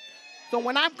authority. So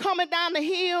when I'm coming down the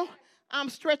hill, I'm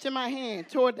stretching my hand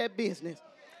toward that business.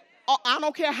 I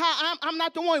don't care how, I'm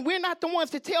not the one. We're not the ones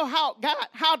to tell God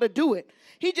how to do it.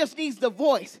 He just needs the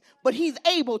voice, but he's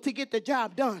able to get the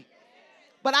job done.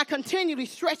 But I continually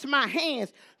stretch my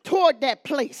hands toward that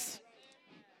place.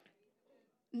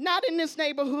 Not in this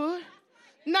neighborhood.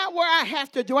 Not where I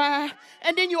have to drive.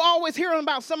 And then you always hearing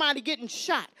about somebody getting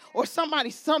shot or somebody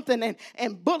something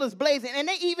and bullets blazing. And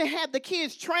they even have the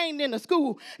kids trained in the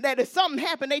school that if something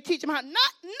happened, they teach them how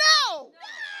not. No.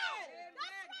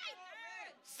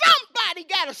 Somebody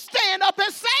got to stand up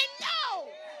and say no.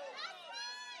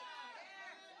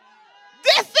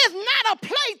 This is not a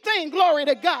plaything, glory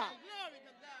to God.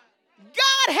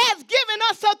 God has given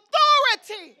us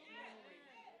authority.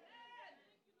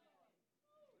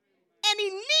 And he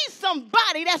needs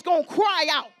somebody that's going to cry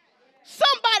out.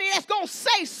 Somebody that's going to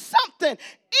say something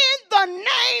in the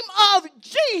name of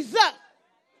Jesus.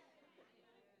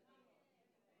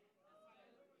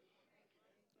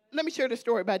 Let me share this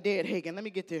story about Dad Hagin. Let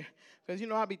me get there. Because,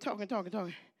 I'll be talking. I'm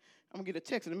going to get a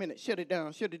text in a minute. Shut it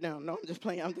down. No, I'm just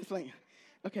playing.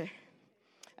 Okay.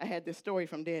 I had this story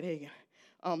from Dad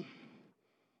Hagin.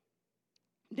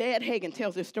 Dad Hagin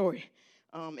tells this story.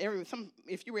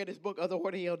 If you read this book, Other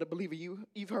Order of the Believer,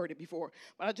 you've heard it before.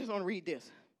 But I just want to read this.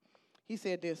 He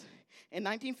said this. In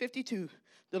 1952,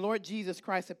 the Lord Jesus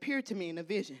Christ appeared to me in a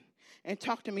vision and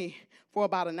talked to me for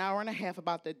about an hour and a half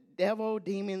about the devil,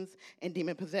 demons, and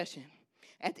demon possession.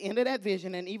 At the end of that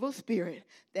vision, an evil spirit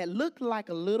that looked like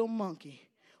a little monkey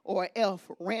or an elf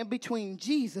ran between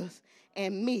Jesus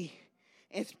and me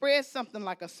and spread something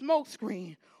like a smoke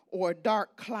screen or a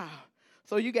dark cloud.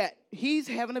 So he's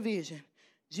having a vision.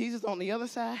 Jesus on the other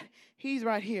side, he's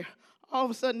right here. All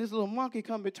of a sudden, this little monkey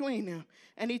come between them,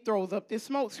 and he throws up this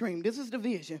smoke screen. This is the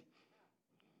vision.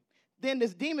 Then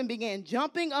this demon began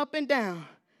jumping up and down,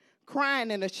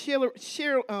 crying in a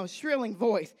shrilling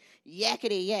voice,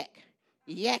 yakety yak,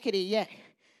 yakety yak,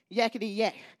 yakety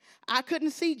yak. I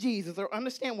couldn't see Jesus or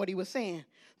understand what he was saying.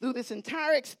 Through this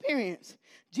entire experience,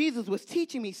 Jesus was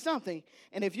teaching me something,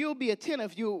 and if you'll be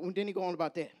attentive, then he go on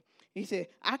about that. He said,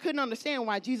 I couldn't understand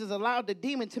why Jesus allowed the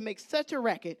demon to make such a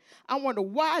racket. I wonder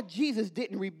why Jesus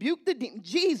didn't rebuke the demon.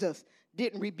 Jesus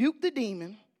didn't rebuke the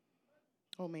demon.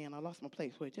 Oh, man, I lost my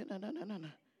place. Wait, no.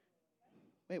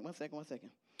 Wait, one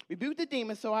second. Rebuke the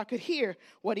demon so I could hear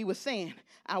what he was saying.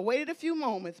 I waited a few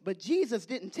moments, but Jesus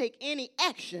didn't take any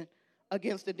action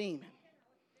against the demon.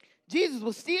 Jesus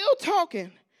was still talking,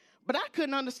 but I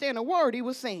couldn't understand a word he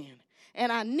was saying. And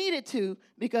I needed to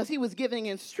because he was giving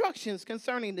instructions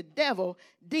concerning the devil,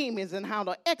 demons, and how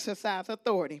to exercise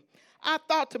authority. I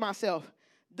thought to myself,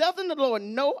 doesn't the Lord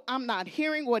know I'm not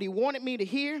hearing what he wanted me to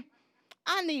hear?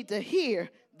 I need to hear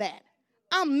that.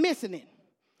 I'm missing it.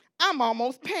 I'm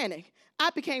almost panicked. I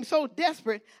became so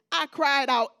desperate, I cried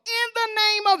out, in the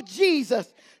name of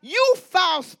Jesus, you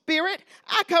foul spirit,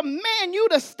 I command you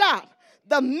to stop.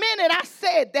 The minute I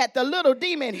said that, the little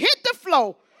demon hit the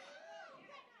floor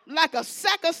like a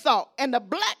sack of salt, and the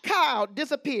black cloud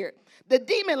disappeared. The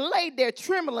demon laid there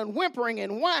trembling, whimpering,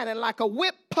 and whining like a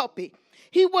whipped puppy.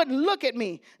 He wouldn't look at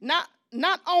me. Not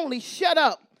only shut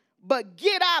up, but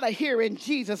get out of here in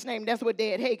Jesus' name. That's what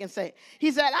Dad Hagin said.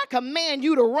 He said, I command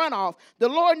you to run off. The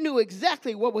Lord knew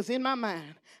exactly what was in my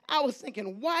mind. I was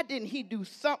thinking, why didn't he do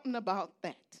something about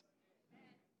that?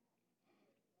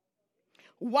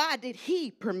 Why did he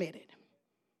permit it?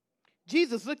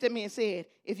 Jesus looked at me and said,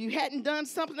 if you hadn't done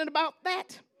something about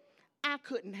that, I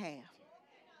couldn't have.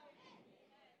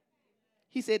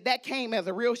 He said, that came as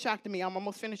a real shock to me. I'm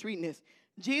almost finished reading this.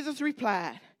 Jesus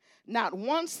replied, not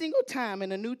one single time in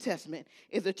the New Testament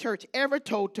is the church ever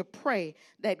told to pray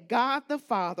that God the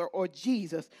Father or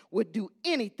Jesus would do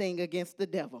anything against the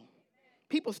devil.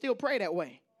 People still pray that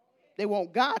way. They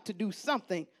want God to do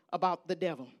something about the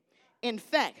devil. In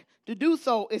fact, to do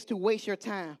so is to waste your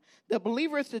time. The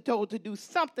believer is told to do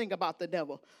something about the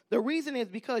devil. The reason is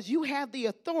because you have the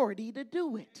authority to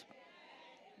do it.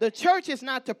 The church is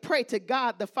not to pray to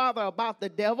God the Father about the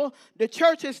devil. The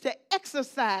church is to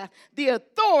exercise the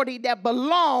authority that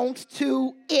belongs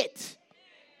to it.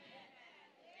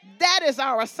 That is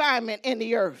our assignment in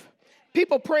the earth.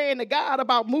 People praying to God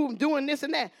about moving, doing this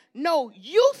and that. No,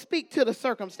 you speak to the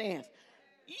circumstance.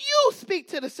 You speak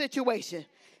to the situation.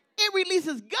 It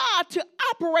releases God to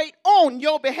operate on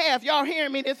your behalf. Y'all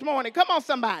hearing me this morning? Come on,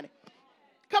 somebody.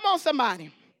 Come on,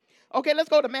 somebody. Okay, let's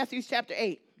go to Matthew chapter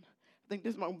 8. I think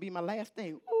this might be my last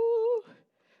thing. Ooh,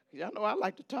 y'all know I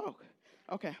like to talk.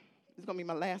 Okay, this is going to be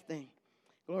my last thing.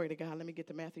 Glory to God. Let me get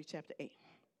to Matthew chapter 8.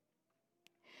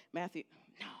 Matthew,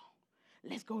 no.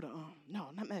 Let's go to, no,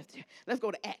 not Matthew. Let's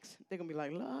go to Acts. They're going to be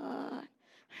like, Lord.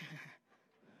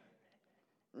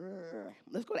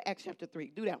 Let's go to Acts chapter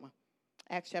 3. Do that one.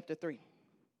 Acts chapter 3.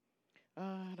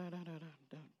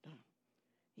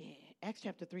 Yeah, Acts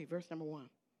chapter 3, verse number 1.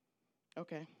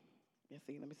 Okay. Let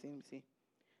me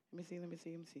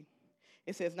see.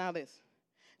 It says, now this.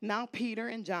 Now Peter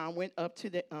and John went up to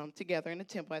the together in the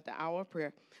temple at the hour of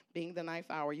prayer, being the ninth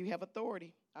hour. You have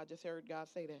authority. I just heard God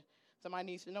say that. Somebody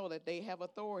needs to know that they have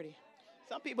authority.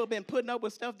 Some people have been putting up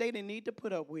with stuff they didn't need to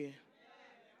put up with.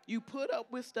 You put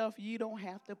up with stuff you don't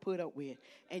have to put up with.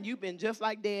 And you've been just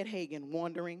like Dad Hagin,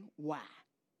 wondering why.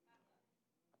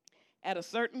 A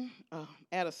certain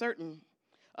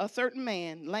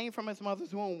man, lame from his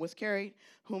mother's womb, was carried,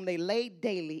 whom they laid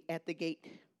daily at the gate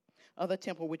of the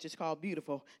temple, which is called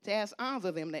Beautiful, to ask alms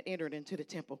of them that entered into the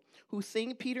temple, who,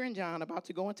 seeing Peter and John about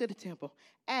to go into the temple,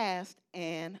 asked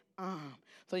an alms.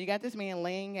 So you got this man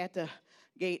laying at the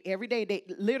gate every day. They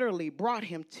literally brought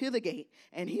him to the gate,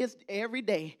 and every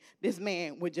day this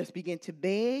man would just begin to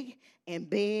beg and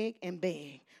beg and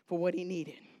beg for what he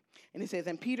needed. And it says,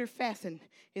 and Peter fastened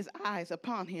his eyes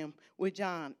upon him with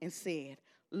John and said,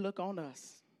 look on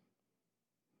us.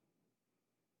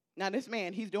 Now this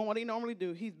man, he's doing what he normally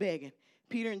do. He's begging.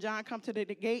 Peter and John come to the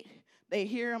gate. They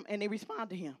hear him and they respond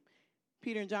to him.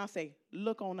 Peter and John say,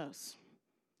 look on us.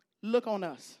 Look on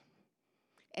us.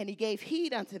 And he gave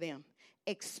heed unto them,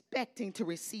 expecting to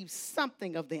receive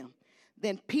something of them.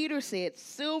 Then Peter said,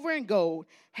 silver and gold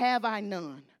have I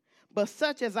none, but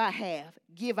such as I have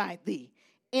give I thee.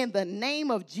 In the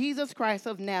name of Jesus Christ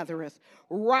of Nazareth,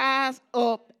 rise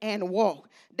up and walk.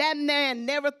 That man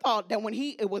never thought that when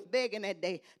he was begging that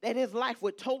day, that his life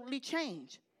would totally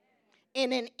change.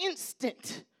 In an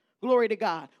instant, glory to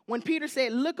God. When Peter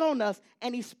said, look on us,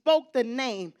 and he spoke the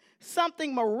name,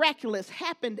 something miraculous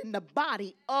happened in the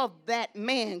body of that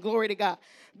man, glory to God.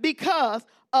 Because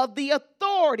of the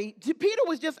authority. Peter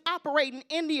was just operating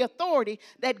in the authority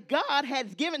that God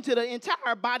has given to the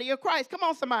entire body of Christ. Come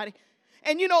on, somebody.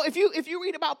 And, you know, if you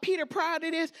read about Peter prior to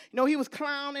this, you know, he was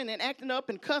clowning and acting up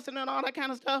and cussing and all that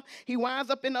kind of stuff. He winds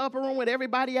up in the upper room with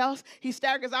everybody else. He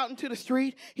staggers out into the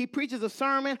street. He preaches a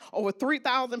sermon. Over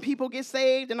 3,000 people get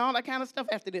saved and all that kind of stuff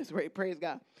after this. Praise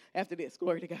God. After this,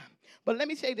 glory to God. But let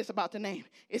me say this about the name.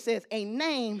 It says a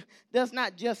name does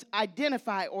not just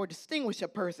identify or distinguish a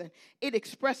person. It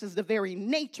expresses the very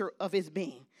nature of his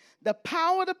being. The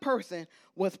power of the person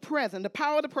was present. The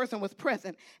power of the person was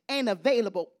present and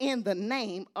available in the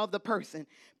name of the person.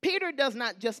 Peter does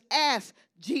not just ask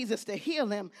Jesus to heal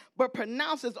him, but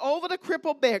pronounces over the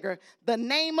crippled beggar the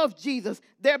name of Jesus,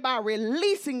 thereby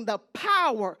releasing the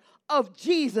power of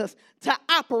Jesus to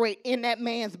operate in that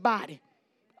man's body.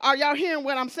 Are y'all hearing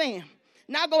what I'm saying?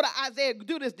 Now go to Isaiah.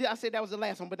 Do this. I said that was the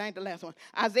last one, but that ain't the last one.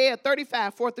 Isaiah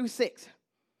 35, 4-6.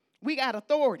 We got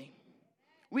authority.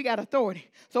 We got authority.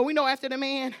 So we know after the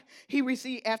man, he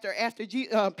received, after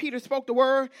Peter spoke the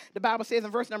word, the Bible says in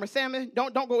verse number 7,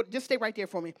 don't go, just stay right there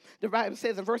for me. The Bible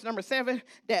says in verse number 7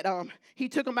 that he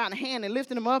took him by the hand and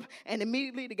lifted him up, and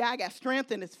immediately the guy got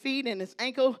strength in his feet and his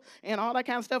ankle and all that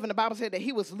kind of stuff. And the Bible said that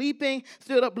he was leaping,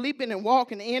 stood up leaping and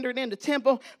walking, and entered in the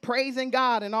temple, praising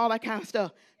God and all that kind of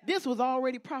stuff. This was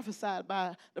already prophesied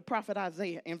by the prophet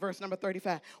Isaiah in verse number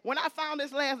 35. When I found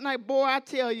this last night, boy, I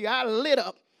tell you, I lit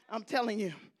up. I'm telling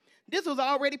you. This was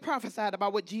already prophesied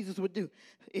about what Jesus would do.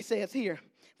 It says here,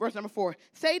 verse number 4,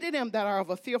 say to them that are of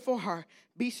a fearful heart,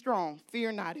 be strong,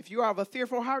 fear not. If you are of a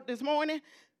fearful heart this morning,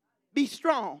 be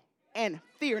strong and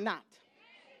fear not.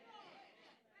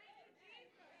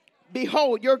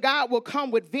 Behold, your God will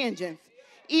come with vengeance,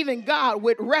 even God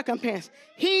with recompense.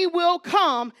 He will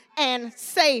come and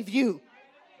save you.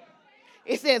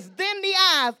 It says, then the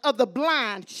eyes of the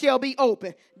blind shall be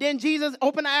open. Then Jesus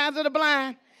opened the eyes of the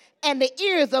blind. And the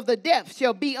ears of the deaf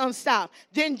shall be unstopped.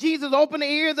 Then Jesus opened the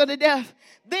ears of the deaf.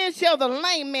 Then shall the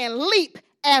lame man leap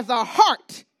as a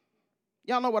hart.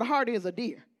 Y'all know what a hart is? A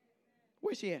deer.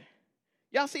 Where's she at?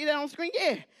 Y'all see that on screen?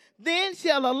 Yeah. Then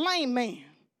shall a lame man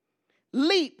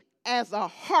leap as a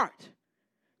hart.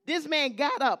 This man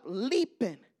got up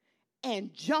leaping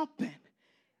and jumping.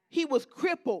 He was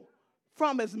crippled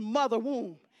from his mother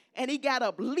womb. And he got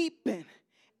up leaping.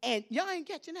 And y'all ain't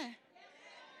catching that.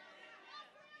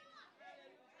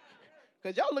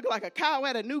 Because y'all look like a cow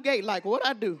at a new gate, like what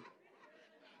I do.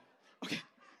 Okay.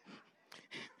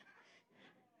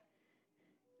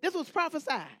 This was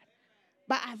prophesied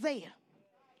by Isaiah.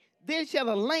 Then shall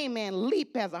the lame man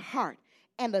leap as a hart,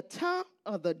 and the tongue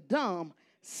of the dumb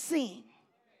sing.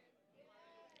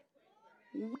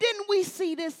 Didn't we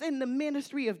see this in the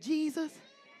ministry of Jesus?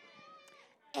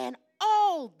 And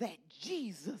all that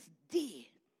Jesus did,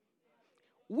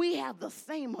 we have the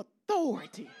same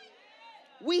authority.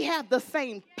 We have the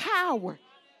same power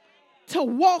to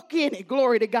walk in it,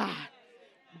 glory to God.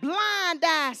 Blind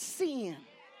eyes seeing,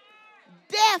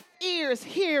 deaf ears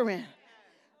hearing,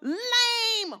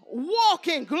 lame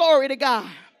walking, glory to God.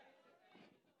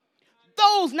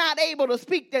 Those not able to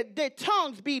speak, that their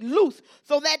tongues be loose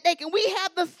so that we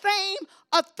have the same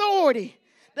authority,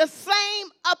 the same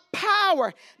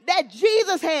power that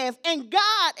Jesus has, and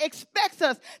God expects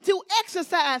us to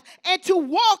exercise and to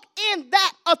walk in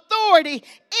that authority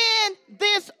in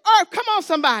this earth. Come on,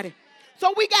 somebody.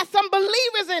 So we got some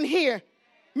believers in here.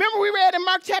 Remember we read in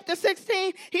Mark chapter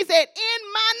 16, he said,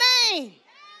 in my name.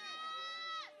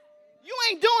 You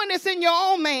ain't doing this in your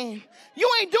own name. You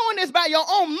ain't doing this by your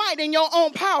own might and your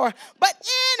own power. But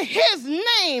in his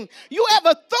name, you have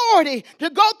authority to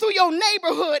go through your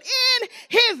neighborhood. In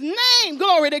his name,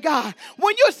 glory to God.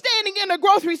 When you're standing in the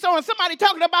grocery store and somebody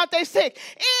talking about they sick,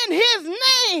 in his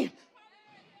name,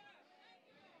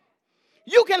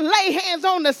 you can lay hands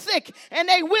on the sick and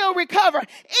they will recover.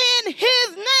 In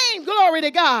his name, glory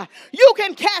to God. You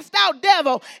can cast out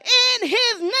devil. In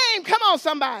his name, come on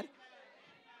somebody.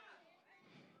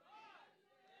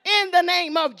 In the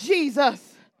name of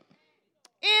Jesus.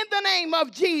 In the name of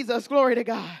Jesus, glory to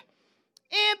God.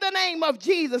 In the name of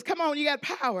Jesus. Come on, you got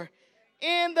power.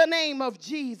 In the name of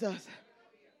Jesus.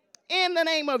 In the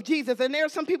name of Jesus. And there are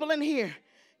some people in here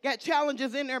got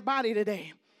challenges in their body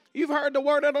today. You've heard the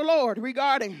word of the Lord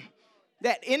regarding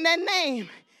that in that name,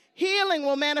 healing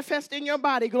will manifest in your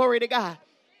body. Glory to God.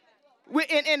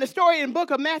 In the story in the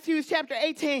book of Matthew chapter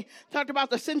 18, talked about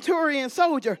the centurion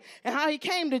soldier and how he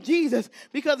came to Jesus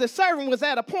because his servant was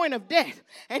at a point of death.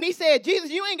 And he said,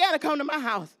 Jesus, you ain't got to come to my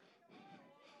house.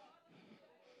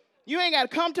 You ain't got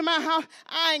to come to my house.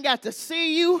 I ain't got to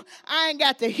see you. I ain't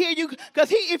got to hear you. Because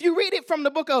if you read it from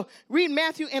the book of, read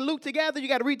Matthew and Luke together, you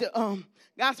got to read the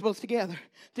Gospels together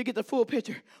to get the full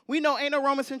picture. We know ain't no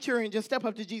Roman centurion just step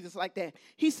up to Jesus like that.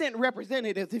 He sent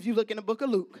representatives if you look in the book of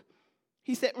Luke.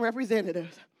 He sent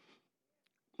representatives.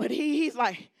 But he's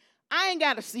like, I ain't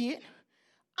got to see it.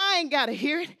 I ain't got to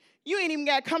hear it. You ain't even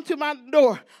got to come to my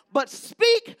door. But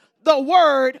speak the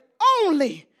word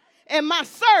only, and my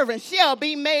servant shall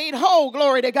be made whole.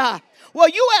 Glory to God. Well,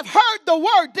 you have heard the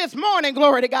word this morning,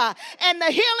 glory to God. And the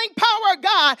healing power of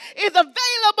God is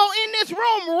available in this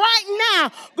room right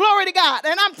now, glory to God.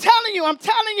 And I'm telling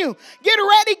you, get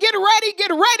ready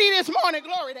this morning,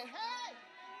 glory to God.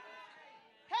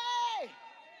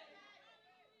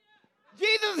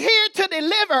 Jesus is here to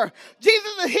deliver.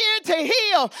 Jesus is here to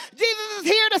heal. Jesus is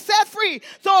here to set free.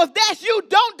 So if that's you,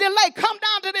 don't delay. Come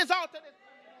down to this altar this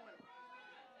morning.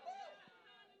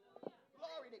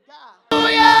 Glory to God.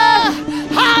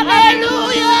 Hallelujah.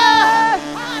 Hallelujah.